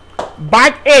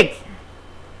 backache.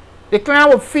 The client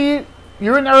will feel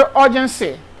urinary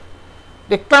urgency.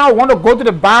 The client will want to go to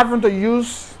the bathroom to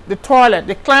use the toilet.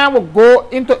 The client will go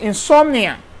into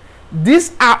insomnia.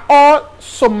 These are all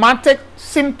somatic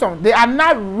symptoms. They are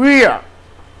not real.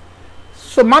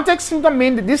 Somatic symptoms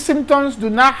mean that these symptoms do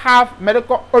not have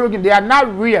medical origin. They are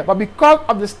not real. But because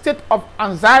of the state of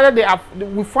anxiety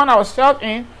we find ourselves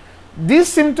in, these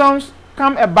symptoms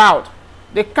come about.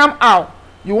 They come out.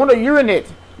 You want to urinate.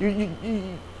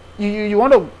 You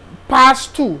want to pass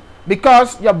too,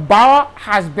 because your bowel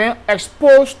has been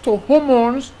exposed to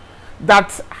hormones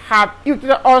that have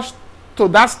irritated us to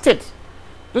that state.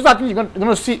 Those are things you're going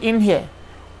to see in here.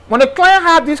 When the client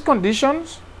has these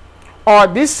conditions or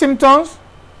these symptoms,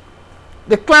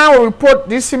 the client will report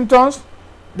these symptoms.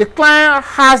 The client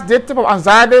has this type of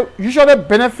anxiety, usually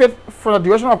benefit from the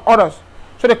duration of others.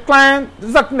 So the client,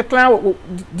 these are things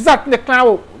the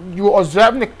client you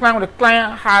observe in the client when the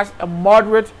client has a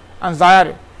moderate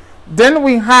anxiety. Then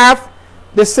we have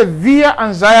the severe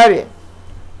anxiety.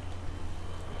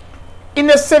 In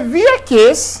a severe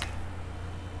case,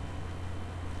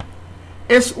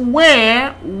 is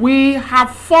where we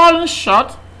have fallen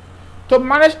short to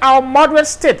manage our moderate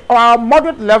state or our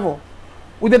moderate level.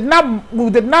 We did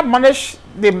not manage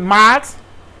the mild.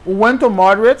 We went to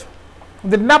moderate.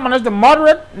 We did not manage the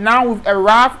moderate. Now we've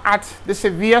arrived at the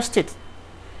severe state.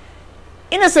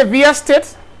 In a severe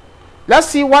state, let's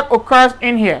see what occurs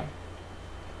in here.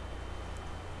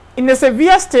 In the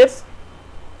severe state,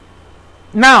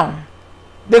 now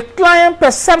the client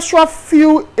perceptual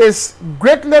field is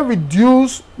greatly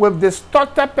reduced with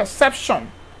distorted perception.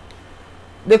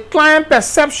 The client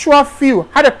perceptual field,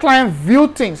 how the client view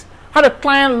things, how the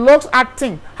client looks at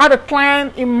things, how the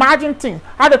client imagine things,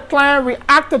 how the client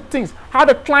react to things, how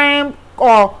the client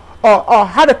or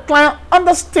how the client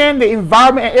understand the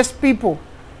environment and its people,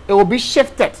 it will be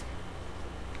shifted.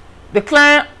 The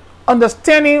client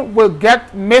understanding will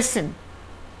get missing.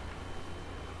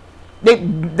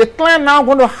 The client now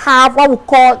going to have what we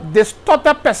call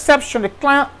distorted perception. The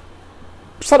client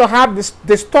sort of have this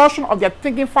distortion of their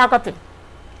thinking faculty.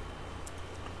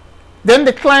 Then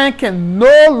the client can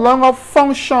no longer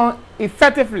function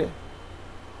effectively.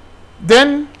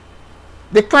 Then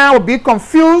the client will be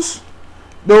confused.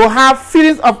 They will have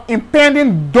feelings of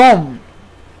impending doom.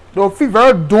 They will feel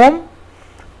very doomed.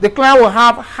 The client will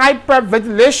have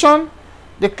hyperventilation.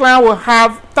 The client will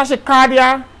have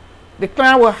tachycardia. The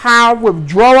client will have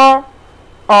withdrawal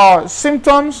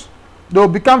symptoms. They will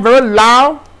become very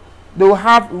loud. They will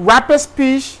have rapid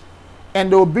speech. And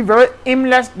they will be very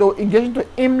aimless. They will engage into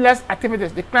aimless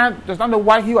activities. The client does not know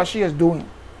what he or she is doing.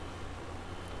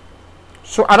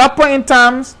 So at that point in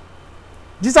time,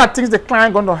 these are things the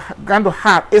client going to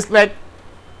have. It's like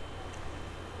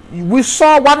we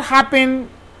saw what happened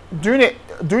during the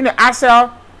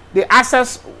ASL,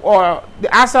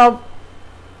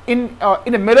 in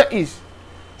the Middle East.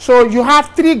 So you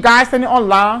have 3 guys standing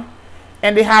online,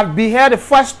 and they have beheaded the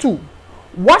first 2.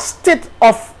 What state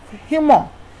of humor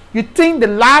you think the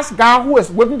last guy who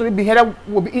is waiting to be beheaded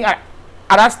will be in at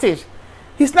that stage?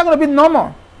 He's not going to be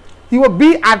normal. He will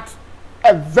be at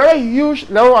a very huge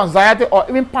level of anxiety or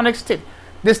even panic state.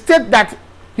 The state that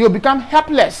he will become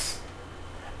helpless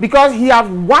because he has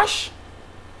watched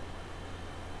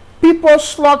people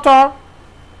slaughter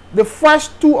the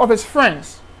first two of his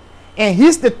friends, and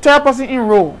he's the third person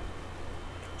enrolled.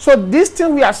 So this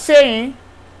thing we are saying,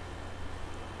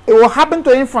 it will happen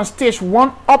to him from stage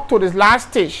 1 up to this last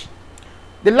stage.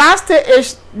 The last stage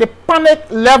is the panic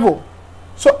level.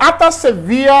 So after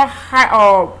severe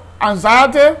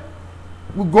anxiety,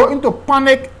 we go into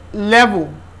panic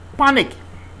level. Panic.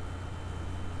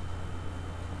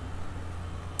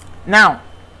 Now,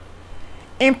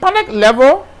 in panic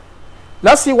level,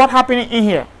 let's see what's happening in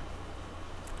here.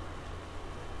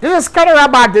 This is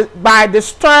characterized by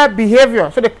disturbed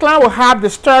behavior. So the client will have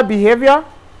disturbed behavior.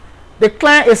 The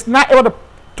client is not able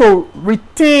to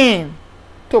retain,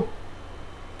 to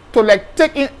like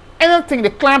take in anything. The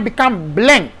client become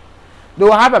blank. They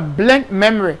will have a blank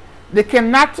memory. They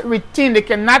cannot retain, they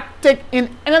cannot take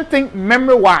in anything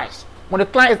memory-wise when the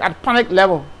client is at panic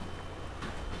level.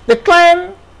 The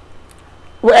client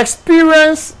will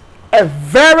experience a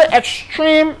very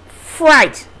extreme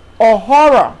fright or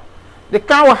horror. The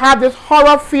client will have this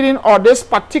horror feeling or this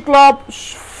particular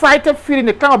frightened feeling.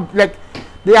 The client will, like,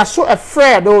 they are so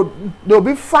afraid, they'll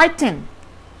be frightened.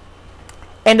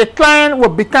 And the client will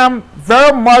become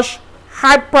very much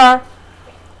hyper.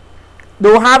 They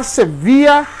will have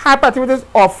severe hyperactivities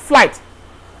or flight.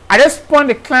 At this point,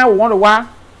 the client will want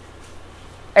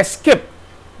to escape.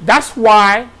 That's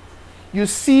why you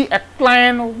see a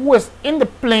client who is in the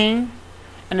plane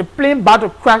and the plane about to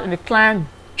crash and the client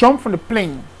jump from the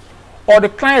plane. Or the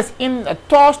client is in a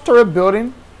tall story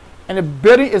building and the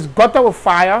building is gutted with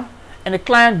fire and the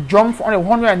client jumps on the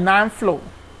 109th floor.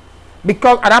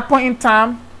 Because at that point in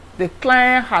time, the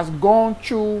client has gone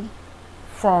through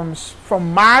from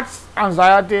mild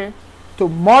anxiety to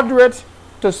moderate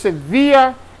to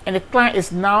severe, and the client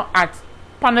is now at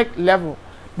panic level.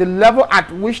 The level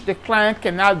at which the client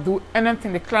cannot do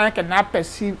anything, the client cannot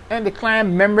perceive, and the client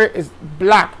memory is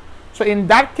black. So in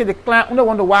that case, the client only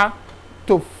wonder why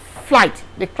to flight.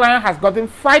 The client has gotten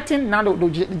frightened, now they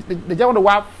just wonder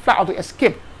why flight or to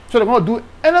escape. So they're going to do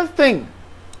anything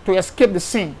to escape the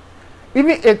scene.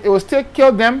 Even if it will still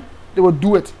kill them, they will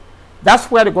do it. That's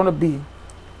where they're going to be.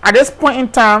 At this point in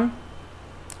time,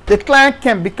 the client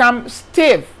can become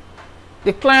stiff.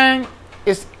 The client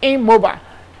is immobile.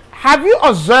 Have you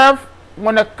observed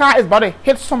when a car is about to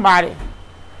hit somebody,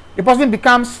 the person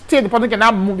becomes stiff, the person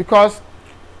cannot move because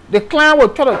the client will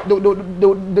try to,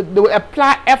 they will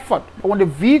apply effort. But when the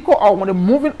vehicle or when the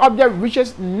moving object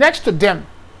reaches next to them,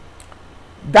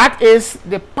 that is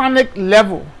the panic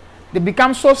level. They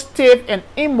become so stiff and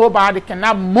immobile, they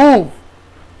cannot move.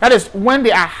 That is when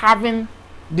they are having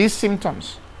these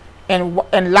symptoms. And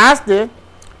lastly,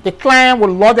 the client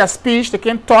will lose their speech, they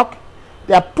can't talk,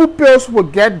 their pupils will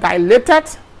get dilated,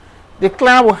 the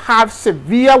client will have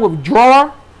severe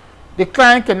withdrawal, the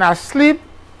client cannot sleep,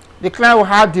 the client will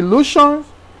have delusions,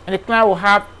 and the client will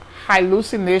have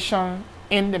hallucination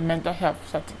in the mental health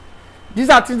setting. These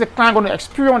are things the client is going to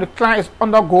experience when the client is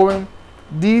undergoing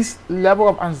this level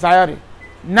of anxiety.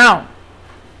 Now,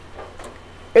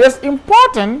 it is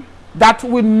important that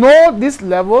we know these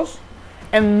levels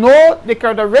and know the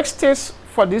characteristics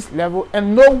for this level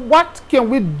and know what can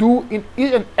we do in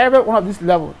each and every one of these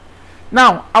levels.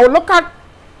 Now, I will look at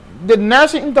the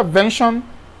nursing intervention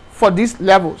for these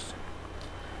levels.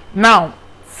 Now,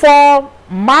 for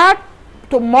mild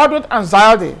to moderate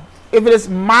anxiety, if it is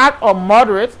mild or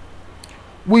moderate,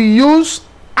 we use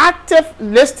active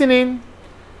listening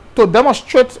to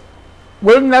demonstrate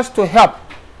willingness to help.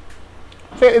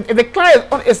 So if the client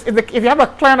if you have a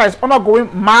client that is undergoing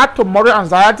mild to moderate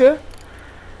anxiety,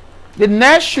 the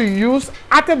nurse should use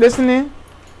active listening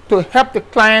to help the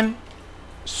client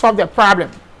solve their problem.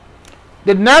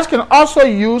 The nurse can also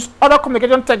use other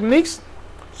communication techniques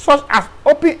such as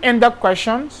open-ended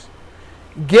questions,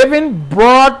 giving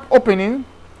broad opening,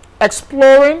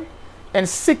 exploring, and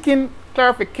seeking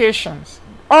clarifications.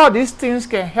 All these things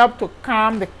can help to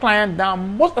calm the client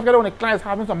down, most of it when the client is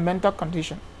having some mental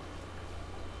condition.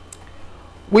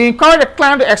 We encourage the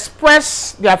client to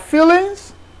express their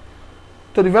feelings,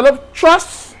 to develop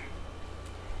trust,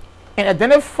 and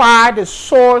identify the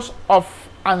source of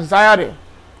anxiety.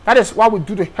 That is what we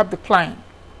do to help the client.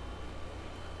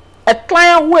 A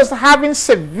client who is having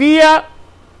severe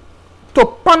to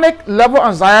panic level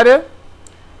anxiety,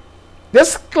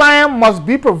 this client must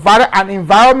be provided an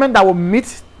environment that will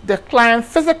meet the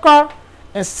client's physical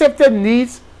and safety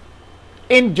needs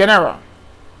in general.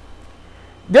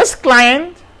 This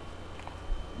client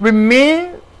we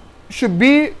should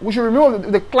remain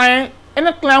with the client,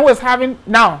 any client who is having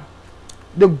now.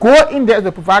 The goal in there is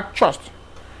to provide trust.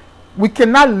 We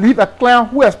cannot leave a client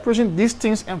who is experiencing these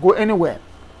things and go anywhere.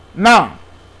 Now,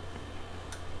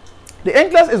 The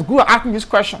English is good at asking this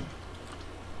question.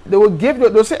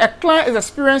 They'll say a client is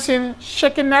experiencing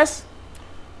shakiness.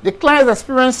 The client is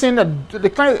experiencing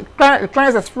the client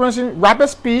is experiencing rapid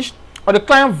speech, or the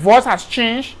client's voice has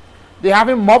changed. They're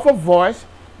having muffled voice.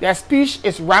 Their speech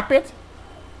is rapid,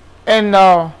 and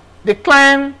the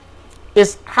client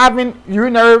is having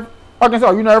urinary urgency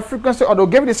or urinary frequency. Or they'll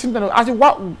give you the symptom. They'll ask you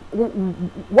what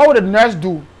would the nurse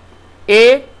do?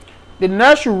 A, the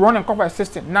nurse should run and call for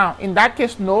assistance. Now, in that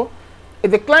case, no. If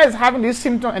the client is having this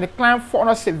symptom and the client falls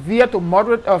under severe to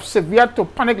moderate or severe to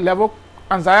panic level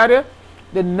anxiety,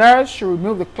 the nurse should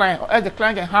remove the client, or else the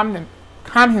client can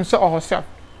harm himself or herself.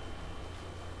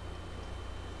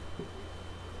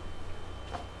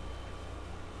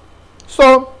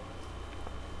 So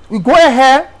we go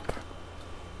ahead,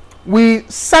 we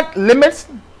set limits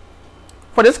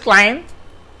for this client.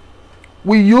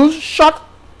 We use short,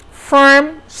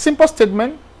 firm, simple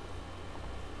statement.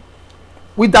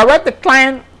 We direct the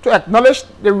client to acknowledge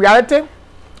the reality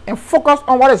and focus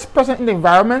on what is present in the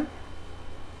environment.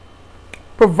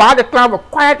 Provide the client with a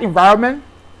quiet environment,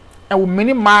 and we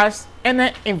minimize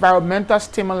any environmental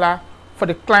stimuli for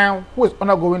the client who is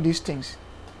undergoing these things.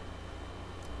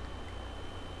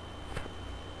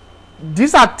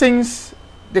 These are things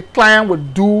the client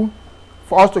would do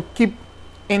for us to keep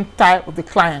in touch with the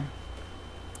client.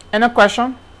 Any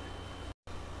question?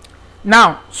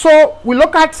 Now, so we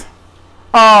look at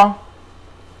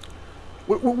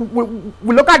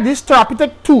we look at these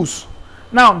therapeutic tools.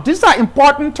 Now, these are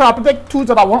important therapeutic tools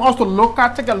that I want us to look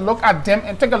at. Take a look at them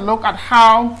and take a look at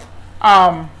how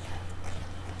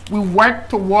we work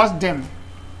towards them.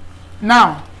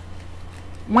 Now,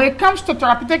 when it comes to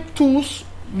therapeutic tools,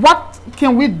 what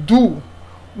can we do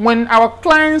when our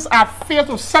clients are faced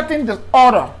with certain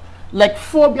disorder, like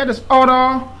phobia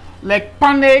disorder, like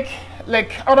panic,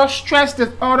 like other stress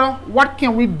disorder? What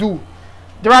can we do?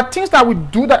 There are things that we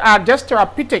do that are just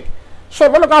therapeutic. So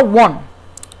we'll look at one.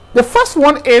 The first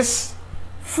one is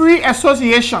free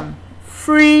association.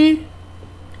 Free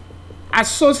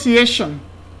association.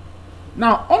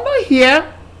 Now, under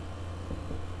here,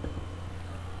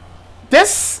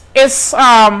 this is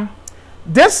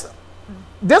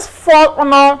this falls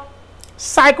under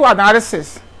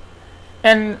psychoanalysis,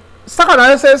 and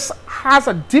psychoanalysis has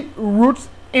a deep root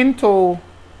into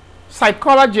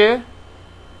psychology,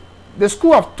 the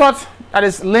school of thought that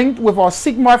is linked with our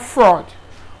Sigmund Freud,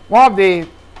 one of the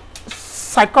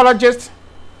psychologists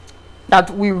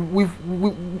that we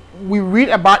read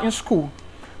about in school.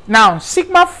 Now,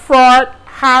 Sigmund Freud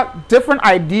had different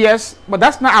ideas, but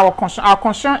that's not our concern. Our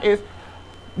concern is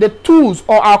the tools,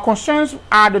 or our concerns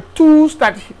are the tools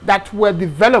that were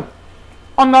developed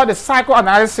under the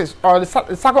psychoanalysis or the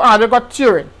psychoanalytical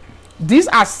theory. These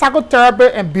are psychotherapy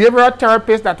and behavioral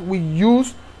therapies that we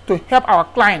use to help our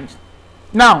clients.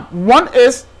 Now, one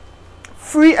is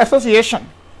free association.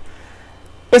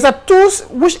 It's a tool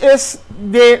which is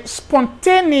the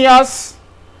spontaneous,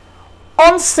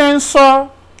 uncensored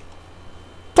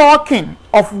talking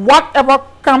of whatever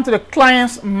comes to the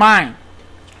client's mind.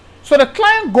 So the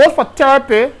client goes for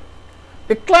therapy,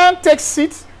 the client takes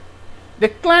it, the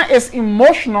client is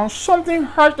emotional, something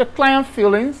hurts the client's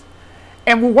feelings,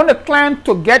 and we want the client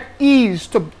to get ease,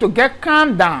 to get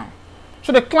calmed down.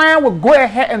 So the client will go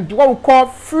ahead and do what we call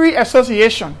free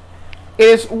association. It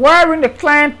is wherein the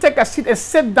client take a seat and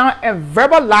sit down and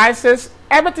verbalizes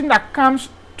everything that comes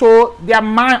to their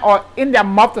mind or in their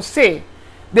mouth to say.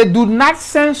 They do not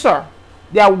censor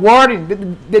their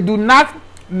wording. They do not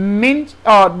mince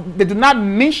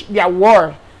their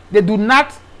words. They do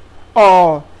not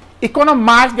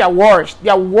economize their words.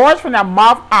 Their words from their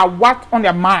mouth are what's on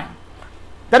their mind.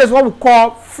 That is what we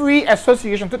call free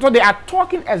association. So they are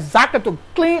talking exactly to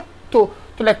clear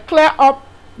up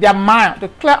their mind, to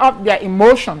clear up their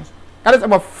emotions. That is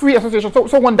about free association.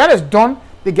 So when that is done,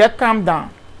 they get calmed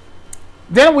down.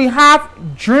 Then we have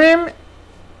dream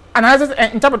analysis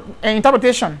and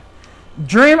interpretation.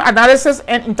 Dream analysis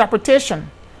and interpretation.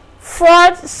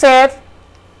 Freud said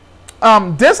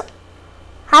this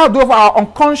how to do with our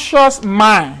unconscious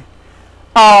mind.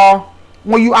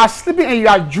 When you are sleeping and you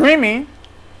are dreaming,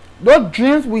 those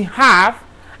dreams we have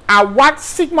are what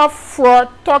Sigmund Freud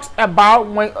talks about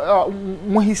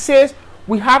when he says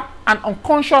we have an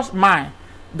unconscious mind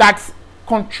that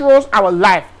controls our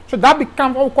life. So that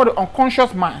becomes what we call the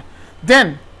unconscious mind.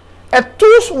 Then a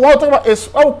tool what is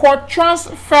what we call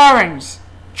transference.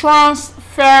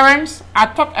 Transference, I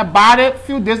talked about it a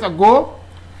few days ago.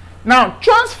 Now,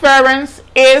 transference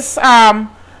is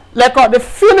like the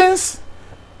feelings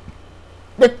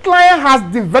the client has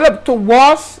developed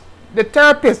towards the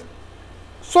therapist.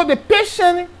 So the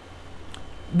patient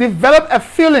developed a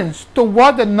feelings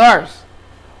towards the nurse.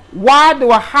 while they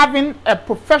were having a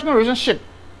professional relationship,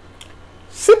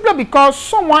 simply because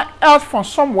someone else from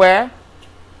somewhere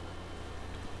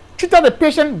treated the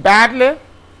patient badly,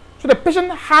 so the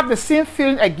patient have the same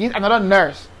feeling against another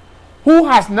nurse who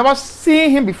has never seen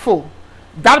him before.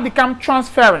 That becomes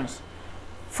transference.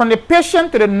 From the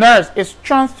patient to the nurse is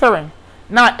transferring.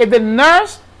 Now, if the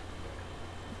nurse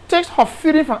takes her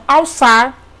feeling from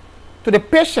outside to the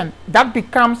patient, that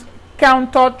becomes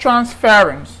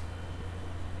counter-transference.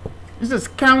 This is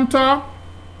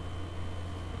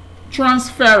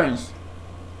counter-transference.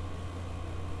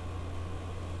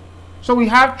 So we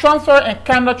have transfer and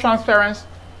counter-transference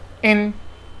in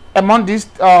among these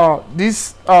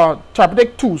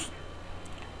therapeutic tools.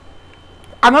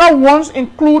 Another ones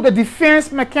include the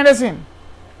defense mechanism.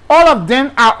 All of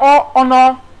them are all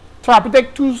under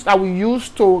therapeutic tools that we use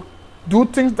to do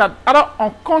things that either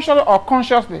unconsciously or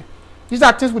consciously. These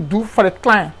are things we do for the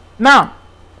client. Now,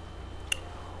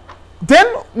 then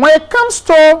when it comes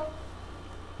to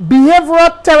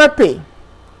behavioral therapy,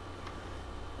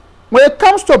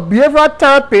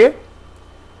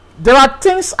 there are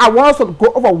things I want us to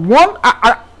go over.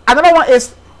 Another one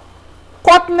is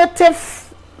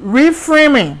cognitive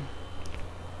reframing.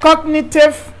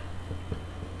 Cognitive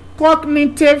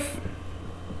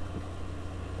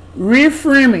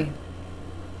reframing.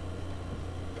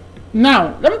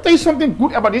 Now, let me tell you something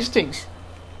good about these things.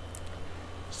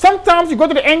 Sometimes you go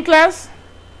to the end class,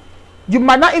 you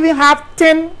might not even have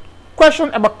 10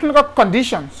 questions about clinical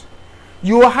conditions.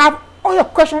 You will have all your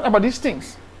questions about these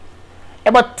things,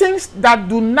 about things that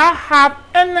do not have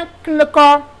any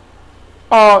clinical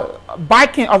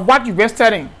backing of what you've been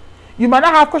studying. You might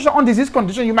not have questions on disease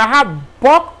condition. You might have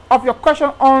bulk of your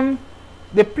question on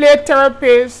the play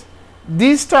therapies,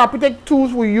 these therapeutic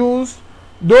tools we use,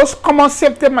 those common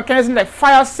safety mechanisms like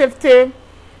fire safety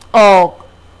or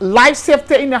life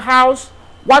safety in the house,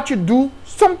 what you do.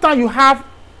 Sometimes you have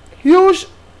huge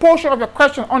portion of your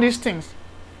question on these things.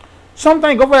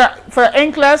 Sometimes you go for an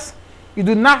end class, you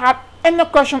do not have any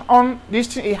question on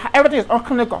these things. Everything is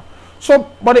unclinical.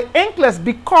 So, but the end class,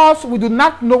 because we do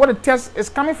not know where the test is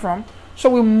coming from,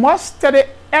 so we must study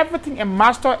everything and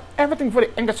master everything for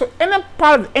the end class. So any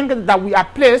part of the end class that we are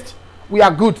placed, we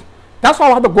are good. That's why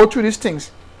we have to go through these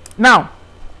things. Now,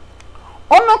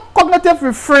 under cognitive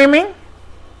reframing,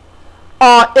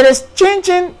 it is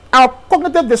changing our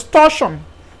cognitive distortion.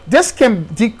 This can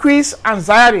decrease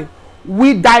anxiety.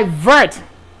 We divert.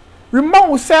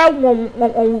 Remember we said when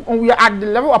we are at the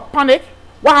level of panic,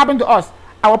 what happened to us?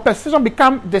 Our perception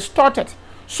becomes distorted.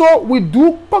 So we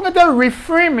do cognitive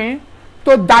reframing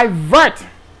to divert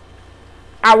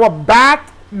our bad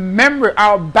memory,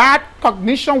 our bad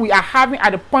cognition we are having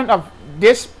at the point of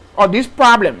this or these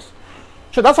problems.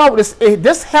 So that's how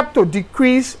this helps to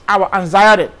decrease our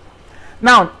anxiety.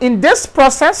 Now, in this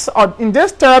process or in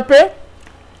this therapy,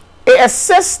 it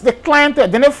assists the client to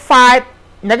identify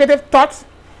negative thoughts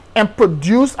and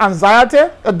produce anxiety,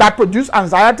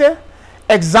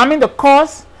 examine the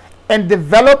cause, and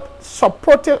develop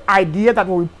supportive ideas that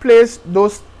will replace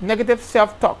those negative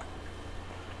self-talk.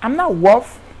 I'm not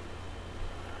worth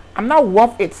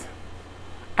it.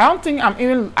 I don't think I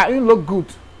even look good.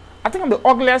 I think I'm the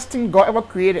ugliest thing God ever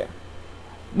created.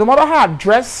 No matter how I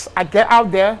dress, I get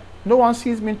out there, no one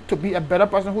sees me to be a better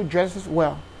person who dresses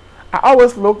well. I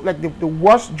always look like the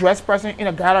worst dressed person in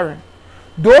a gathering.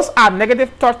 Those are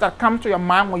negative thoughts that come to your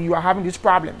mind when you are having these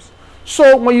problems.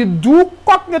 So when you do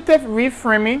cognitive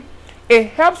reframing,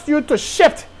 it helps you to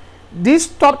shift these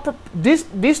thoughts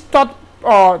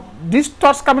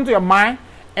coming to your mind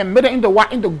and make it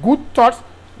into good thoughts,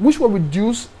 which will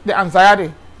reduce the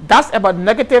anxiety. That's about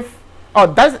negative, or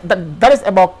that is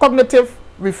about cognitive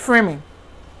reframing.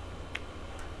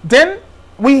 Then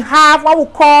we have what we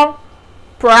call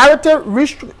priority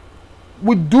restructuring.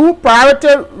 We do priority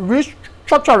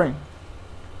restructuring.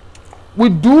 We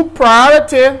do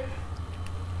priority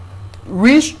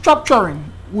restructuring.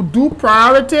 We do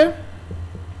priority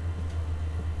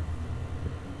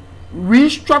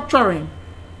restructuring.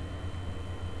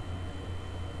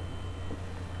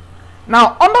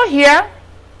 Now, under here,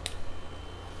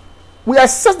 we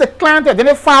assess the client to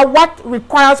identify what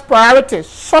requires priority,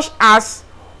 such as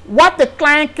what the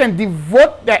client can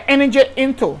devote their energy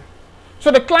into.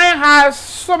 So the client has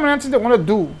so many things they want to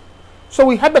do. So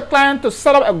we help the client to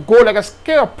set up a goal, like a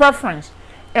scale of preference,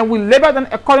 and we label them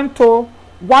according to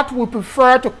what we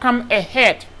prefer to come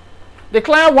ahead. The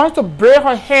client wants to braid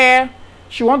her hair,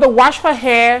 she wants to wash her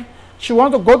hair, she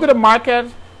wants to go to the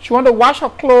market, she wants to wash her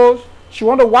clothes, she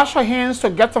wants to wash her hands to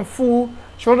get some food,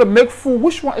 she wants to make food.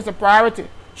 Which one is the priority?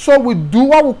 So we do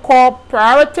what we call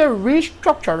priority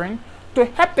restructuring to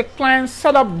help the client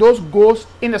set up those goals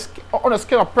on a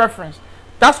scale of preference.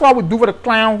 That's what we do for the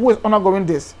client who is undergoing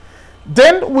this.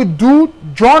 Then we do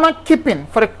journal keeping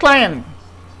for the client.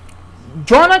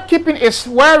 Journal keeping is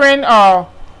wherein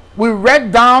we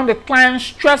write down the client's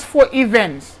stressful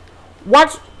events.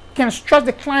 What can stress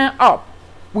the client up?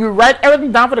 We write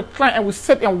everything down for the client, and we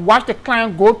sit and watch the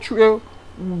client go through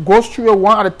it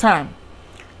one at a time.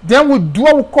 Then we do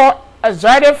what we call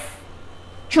executive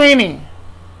training.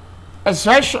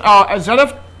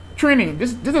 Executive training.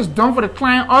 This is done for the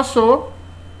client also.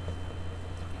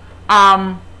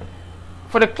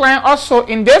 For the client also,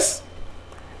 in this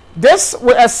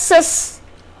will assist,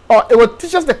 or it will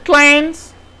teach us the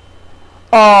clients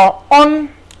on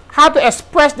how to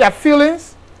express their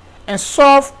feelings and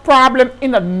solve problems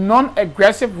in a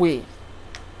non-aggressive way.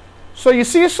 So you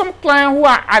see, some clients who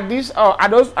are at this,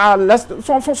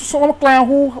 some clients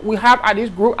who we have at this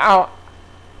group, at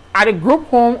a group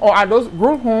home or at those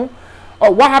group home,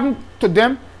 or what happened to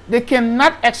them, they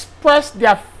cannot express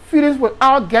their feelings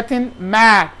without getting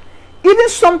mad. Even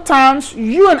sometimes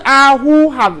you and I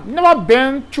who have never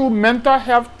been through mental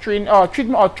health treatment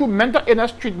or through mental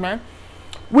illness treatment,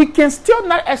 we can still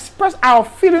not express our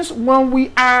feelings when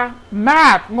we are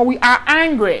mad, when we are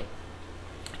angry.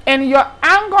 And your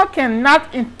anger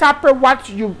cannot interpret what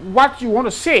you want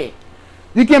to say.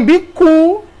 You can be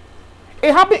cool.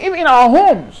 It happens even in our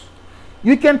homes.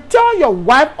 You can tell your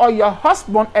wife or your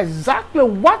husband exactly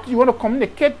what you want to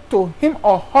communicate to him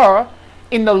or her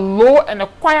in a low and a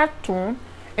quiet tone,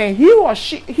 and he or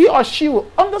she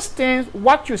will understand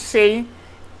what you say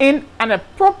in an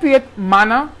appropriate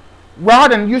manner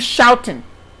rather than you shouting.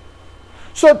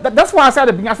 So that's why I said at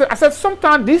the beginning, I said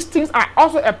sometimes these things are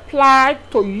also applied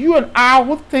to you and I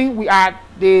who think we are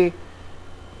the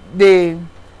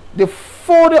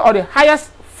further or the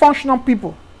highest functional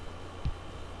people.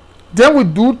 Then we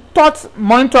do thought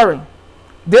monitoring.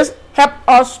 This helps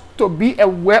us to be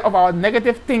aware of our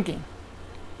negative thinking.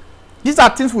 These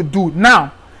are things we do.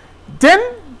 Now, then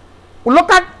we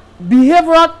look at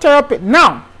behavioral therapy.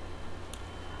 Now,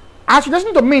 as you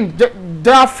listen to me,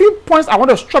 there are a few points I want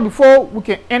to stress before we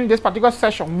can end this particular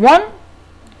session. One,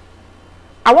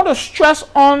 I want to stress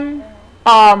on,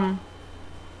 I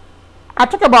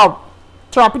talk about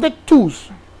therapeutic tools.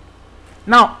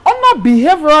 Now, under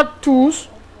behavioral tools,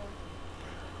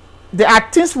 there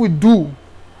are things we do.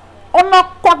 Under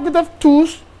cognitive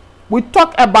tools, we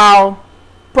talk about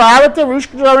priority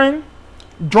restructuring,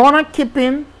 journal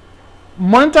keeping,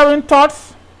 monitoring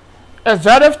thoughts,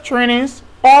 executive trainings,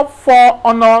 all fall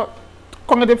under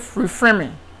cognitive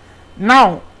reframing.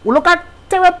 Now, we look at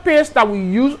therapies that we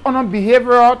use on a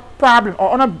behavioral problem,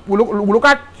 or we look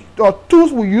at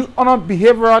tools we use on a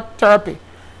behavioral therapy.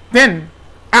 Then,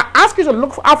 I ask you to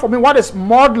look out for me what is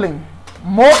modeling.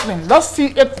 Modeling. Let's see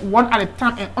it one at a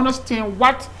time and understand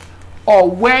what or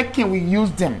where can we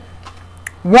use them.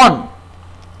 One,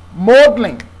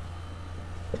 modeling.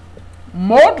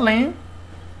 Modeling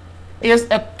is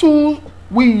a tool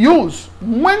we use.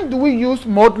 When do we use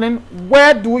modeling?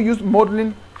 Where do we use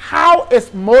modeling? How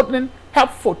is modeling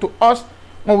helpful to us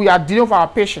when we are dealing with our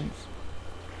patients?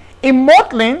 In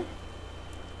modeling,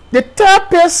 the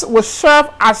therapist will serve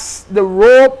as the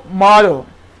role model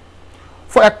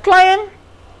for a client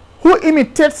who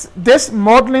imitates this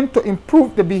modeling to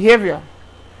improve the behavior.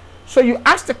 So you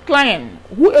ask the client,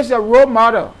 who is your role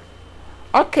model?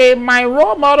 Okay, my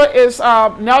role model is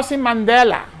Nelson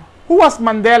Mandela. Who was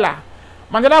Mandela?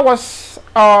 Mandela was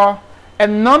a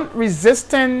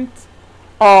non-resistant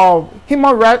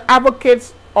human rights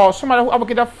advocate, or somebody who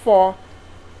advocated for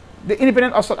the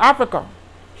independence of South Africa.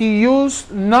 He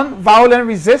used non-violent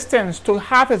resistance to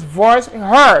have his voice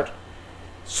heard.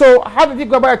 So how did he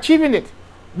go about achieving it?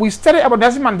 We studied about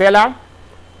Nelson Mandela,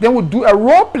 then we do a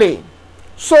role play.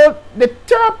 So the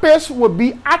therapist will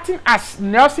be acting as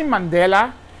Nelson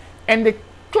Mandela, and the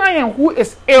client who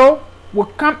is ill will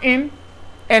come in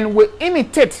and will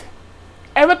imitate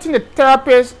everything the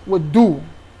therapist will do.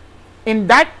 In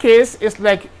that case, it's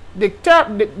like the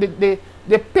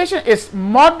patient is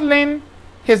modeling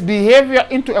his behavior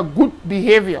into a good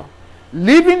behavior,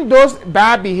 leaving those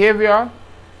bad behavior,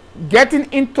 getting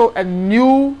into a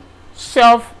new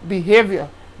self behavior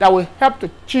that will help to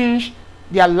change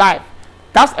their life.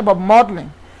 That's about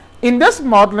modeling. In this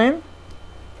modeling,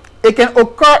 it can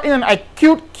occur in an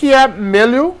acute care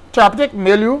milieu, therapeutic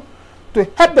milieu, to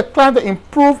help the client to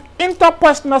improve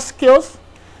interpersonal skills.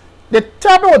 The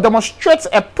therapist will demonstrate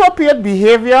appropriate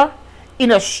behavior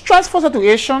in a stressful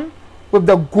situation with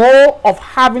the goal of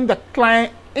having the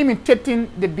client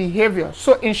imitating the behavior.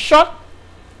 So in short,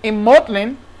 in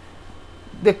modeling,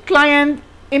 the client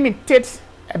imitates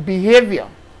a behavior.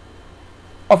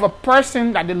 of a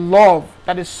person that they love,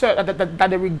 that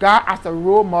they regard as a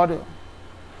role model.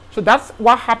 So that's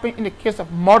what happened in the case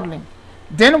of modeling.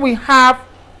 Then we have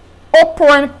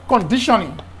operant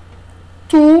conditioning.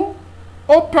 2.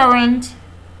 Operant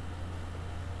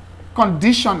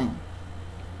conditioning.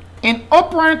 In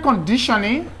operant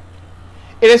conditioning,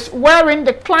 it is wherein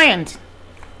the client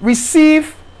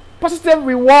receives positive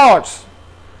rewards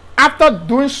after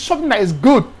doing something that is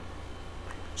good.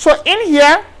 So in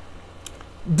here,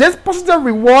 this positive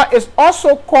reward is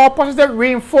also called positive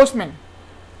reinforcement.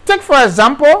 Take for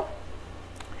example,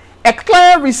 a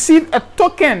client received a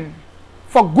token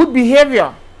for good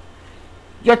behavior.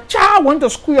 Your child went to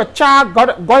school, your child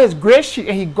got his grade sheet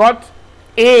and he got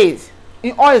A's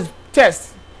in all his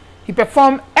tests. He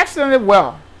performed excellently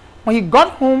well. When he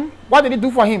got home, what did you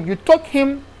do for him? You took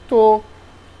him to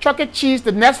Chuck E. Cheese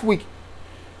the next week,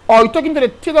 or you took him to the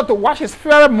theater to watch his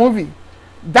favorite movie.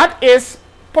 That is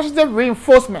positive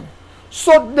reinforcement.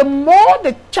 So the more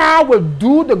the child will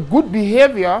do the good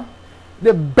behavior,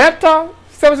 the better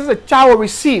services the child will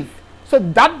receive. So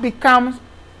that becomes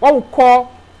what we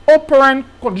call operant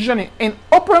conditioning. In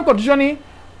operant conditioning,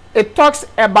 it talks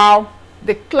about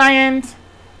the client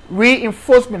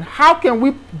reinforcement. How can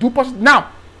we do positive?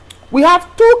 Now, we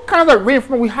have two kinds of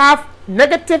reinforcement. We have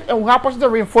negative and we have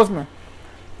positive reinforcement.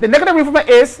 The negative reinforcement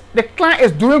is the client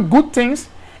is doing good things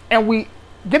and we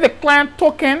give the client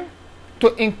token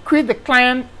to increase the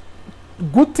client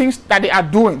good things that they are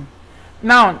doing.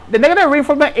 Now, the negative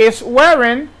reinforcement is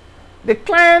wherein the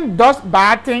client does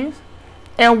bad things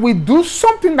and we do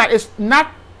something that is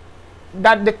not,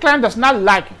 that the client does not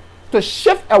like, to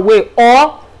shift away,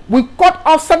 or we cut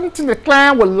off something the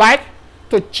client would like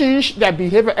to change their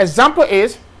behavior. Example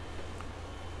is,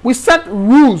 we set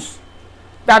rules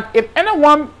that if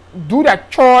anyone do their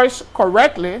chores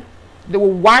correctly, they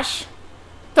will watch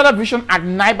television at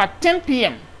night by 10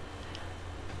 p.m.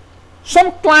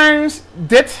 Some clients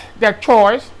did their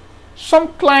chores,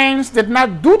 some clients did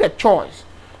not do their chores.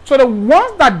 So the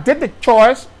ones that did the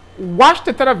chores watched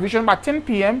the television by 10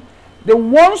 p.m. The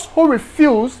ones who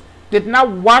refused did not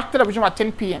watch television by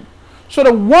 10 p.m. So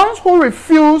the ones who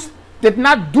refused, did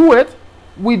not do it,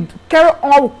 we carry on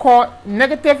what we call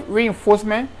negative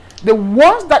reinforcement. The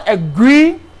ones that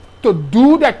agree to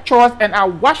do their chores and are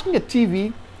watching the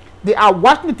TV, they are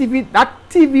watching the TV. That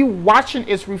TV watching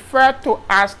is referred to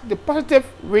as the positive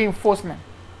reinforcement.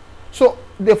 So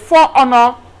they fall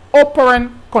under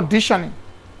operant conditioning.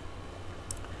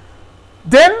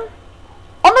 Then,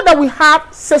 under that we have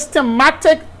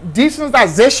systematic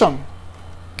desensitization.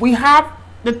 We have,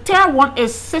 the third one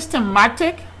is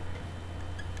systematic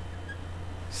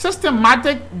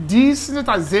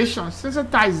desensitization.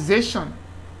 Sensitization.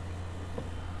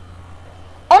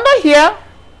 Under here,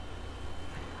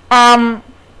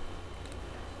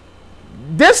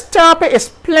 this therapy is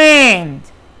planned,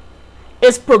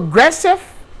 is progressive,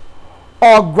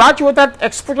 or graduated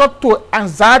exposure to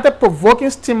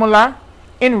anxiety-provoking stimuli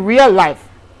in real life.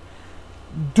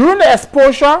 During the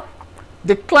exposure,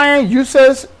 the client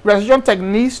uses relaxation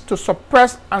techniques to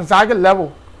suppress anxiety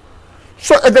level.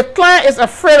 So if the client is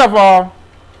afraid of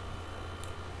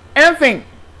anything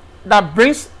that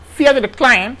brings fear to the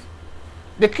client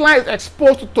is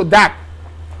exposed to that.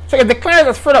 So if the client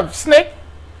is afraid of snake,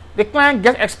 the client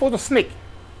gets exposed to snake.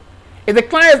 If the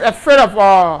client is afraid of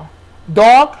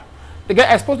dog, they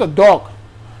get exposed to dog.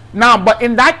 Now, but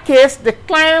in that case, the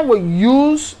client will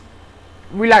use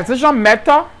relaxation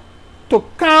method to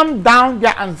calm down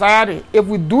their anxiety. If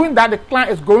we're doing that, the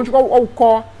client is going through what we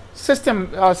call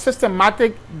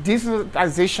systematic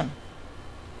desensitization.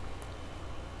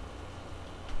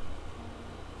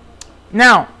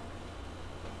 Now,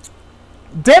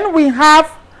 then we have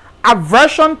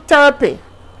aversion therapy.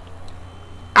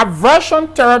 Aversion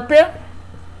therapy,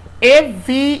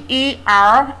 A-V-E-R-S-I-O-N,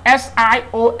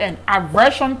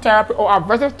 aversion therapy or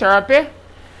aversive therapy.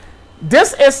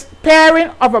 This is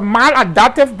pairing of a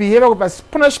maladaptive behavior with a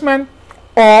punishment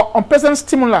or unpleasant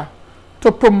stimuli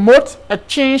to promote a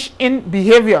change in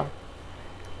behavior.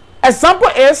 Example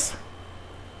is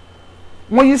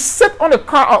when you sit on the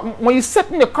car, when you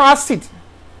sit in the car seat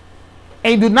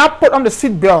and you do not put on the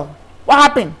seat belt, what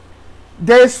happened?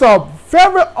 There is a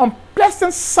very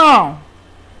unpleasant sound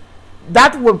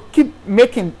that will keep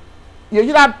making. You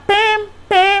hear that pam,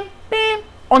 pam, pam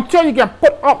until you can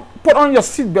put on your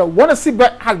seat belt. When the seat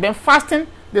belt has been fastened,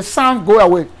 the sound go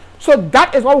away. So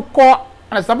that is what we call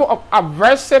an example of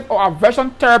aversive or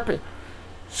aversion therapy.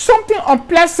 Something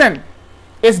unpleasant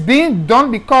is being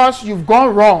done because you've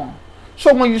gone wrong.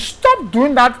 So when you stop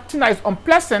doing that thing that is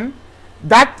unpleasant,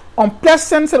 that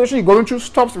unpleasant situation you're going through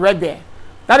stops right there.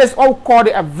 That is what we call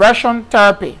the aversion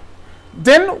therapy.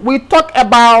 Then we talk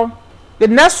about the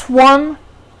next one.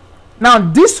 Now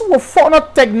this will follow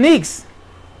techniques.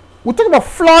 We talk about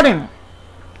flooding.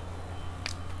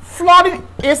 Flooding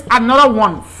is another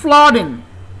one. Flooding.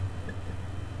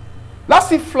 Let's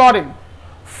see flooding.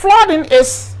 Flooding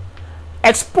is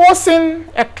exposing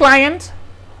a client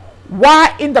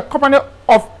while in the company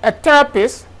of a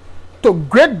therapist to a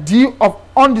great deal of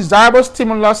undesirable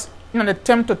stimulus in an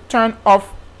attempt to turn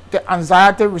off the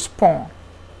anxiety response.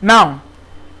 Now,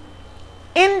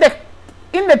 in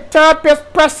the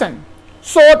therapist present,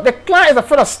 so the client is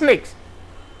afraid of snakes.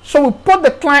 So we put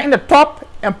the client in the top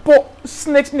and put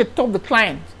snakes in the top of the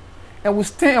client. And we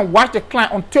stand and watch the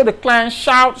client until the client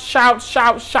shout.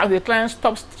 The client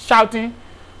stops shouting.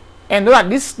 And know that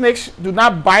these snakes do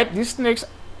not bite. These snakes,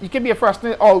 you can be afraid of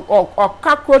snakes or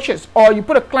cockroaches. Or you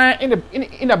put a client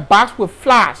in a box with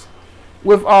flies,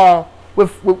 with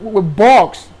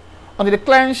bugs. Until the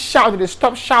client shouts, they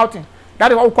stop shouting.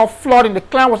 That is what we call flooding. The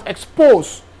client was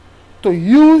exposed to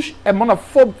huge amount of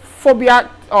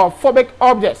phobic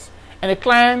objects, and the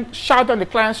client shouted, and the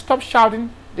client stopped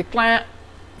shouting. The client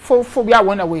phobia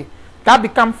went away. That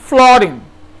becomes flooding.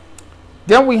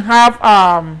 Then we have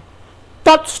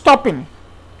thought stopping.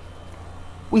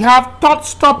 We have thought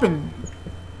stopping.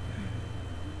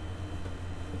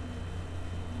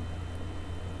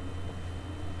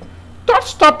 Thought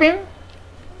stopping.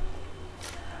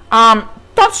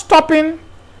 Thought stopping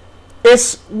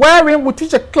is wherein we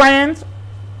teach a client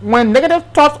when negative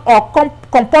thoughts or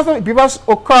compulsive behaviors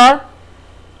occur,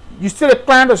 you tell the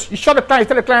client, you shut the client, you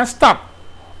tell the client stop.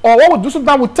 Or what we do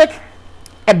sometimes, we take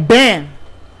a band,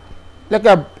 like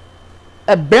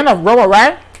a band of rubber,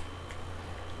 right?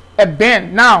 A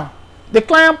band. Now, the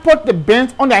client put the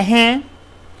band on their hand,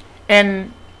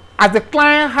 and as the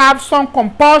client have some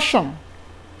compulsion,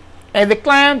 and the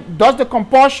client does the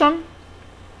compulsion,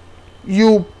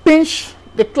 you pinch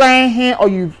the client hand, or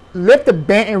you lift the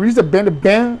band and release the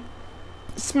band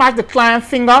smash the client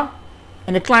finger,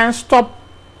 and the client stop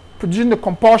producing the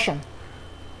compulsion.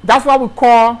 That's what we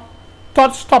call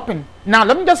thought stopping. Now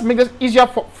let me just make this easier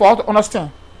for us to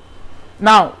understand.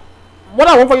 Now what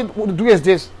I want for you to do is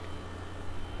this.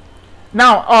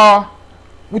 Now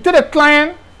we tell the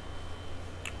client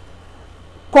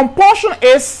compulsion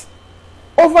is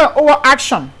over and over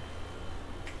action.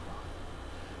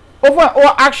 Over and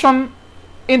over action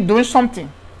in doing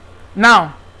something.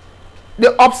 Now,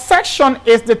 the obsession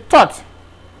is the thought.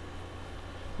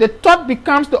 The thought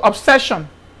becomes the obsession.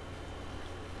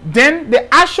 Then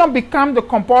the action becomes the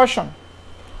compulsion.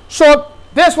 So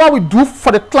that's what we do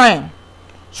for the client.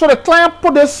 So the client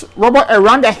put this rubber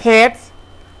around the head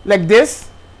like this.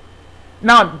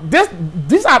 Now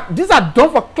these are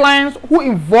done for clients who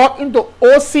involve into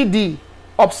OCD,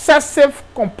 obsessive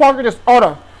compulsive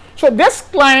disorder. So this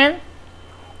client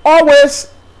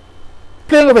always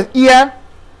playing with his ear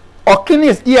or cleaning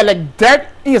his ear, like dirt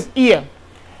in his ear.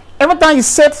 Every time he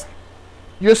sits,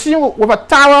 you see him with a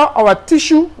towel or a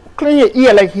tissue cleaning your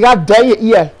ear, like he has dirt in your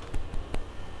ear.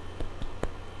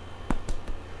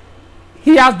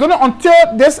 He has done it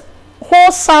until this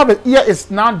whole side of his ear is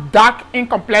now dark in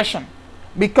complexion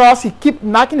because he keeps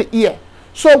knocking the ear.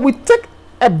 So we take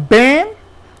a band,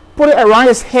 put it around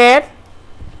his head.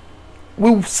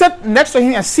 We sit next to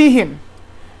him and see him.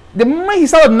 The moment he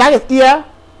started to knock his ear,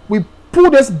 we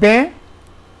pull this band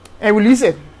and release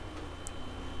it.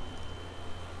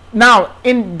 Now,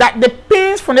 in that, the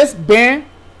pains from this band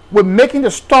will make him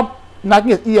to stop knocking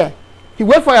his ear. He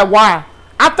wait for a while.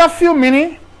 After a few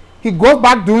minutes, he goes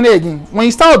back doing it again. When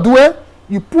he starts to do it,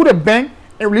 you pull the band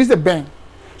and release the band.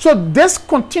 So this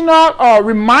continual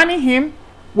reminding him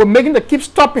will make him to keep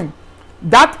stopping.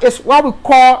 That is what we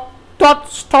call thought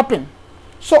stopping.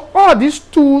 So all these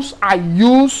tools are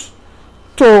used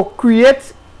to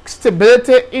create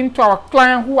stability into our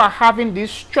clients who are having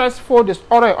this stressful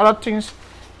disorder and other things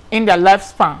in their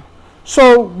lifespan.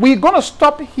 So we're going to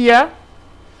stop here,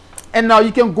 and now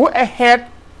you can go ahead,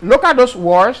 look at those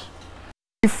words.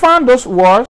 You find those words.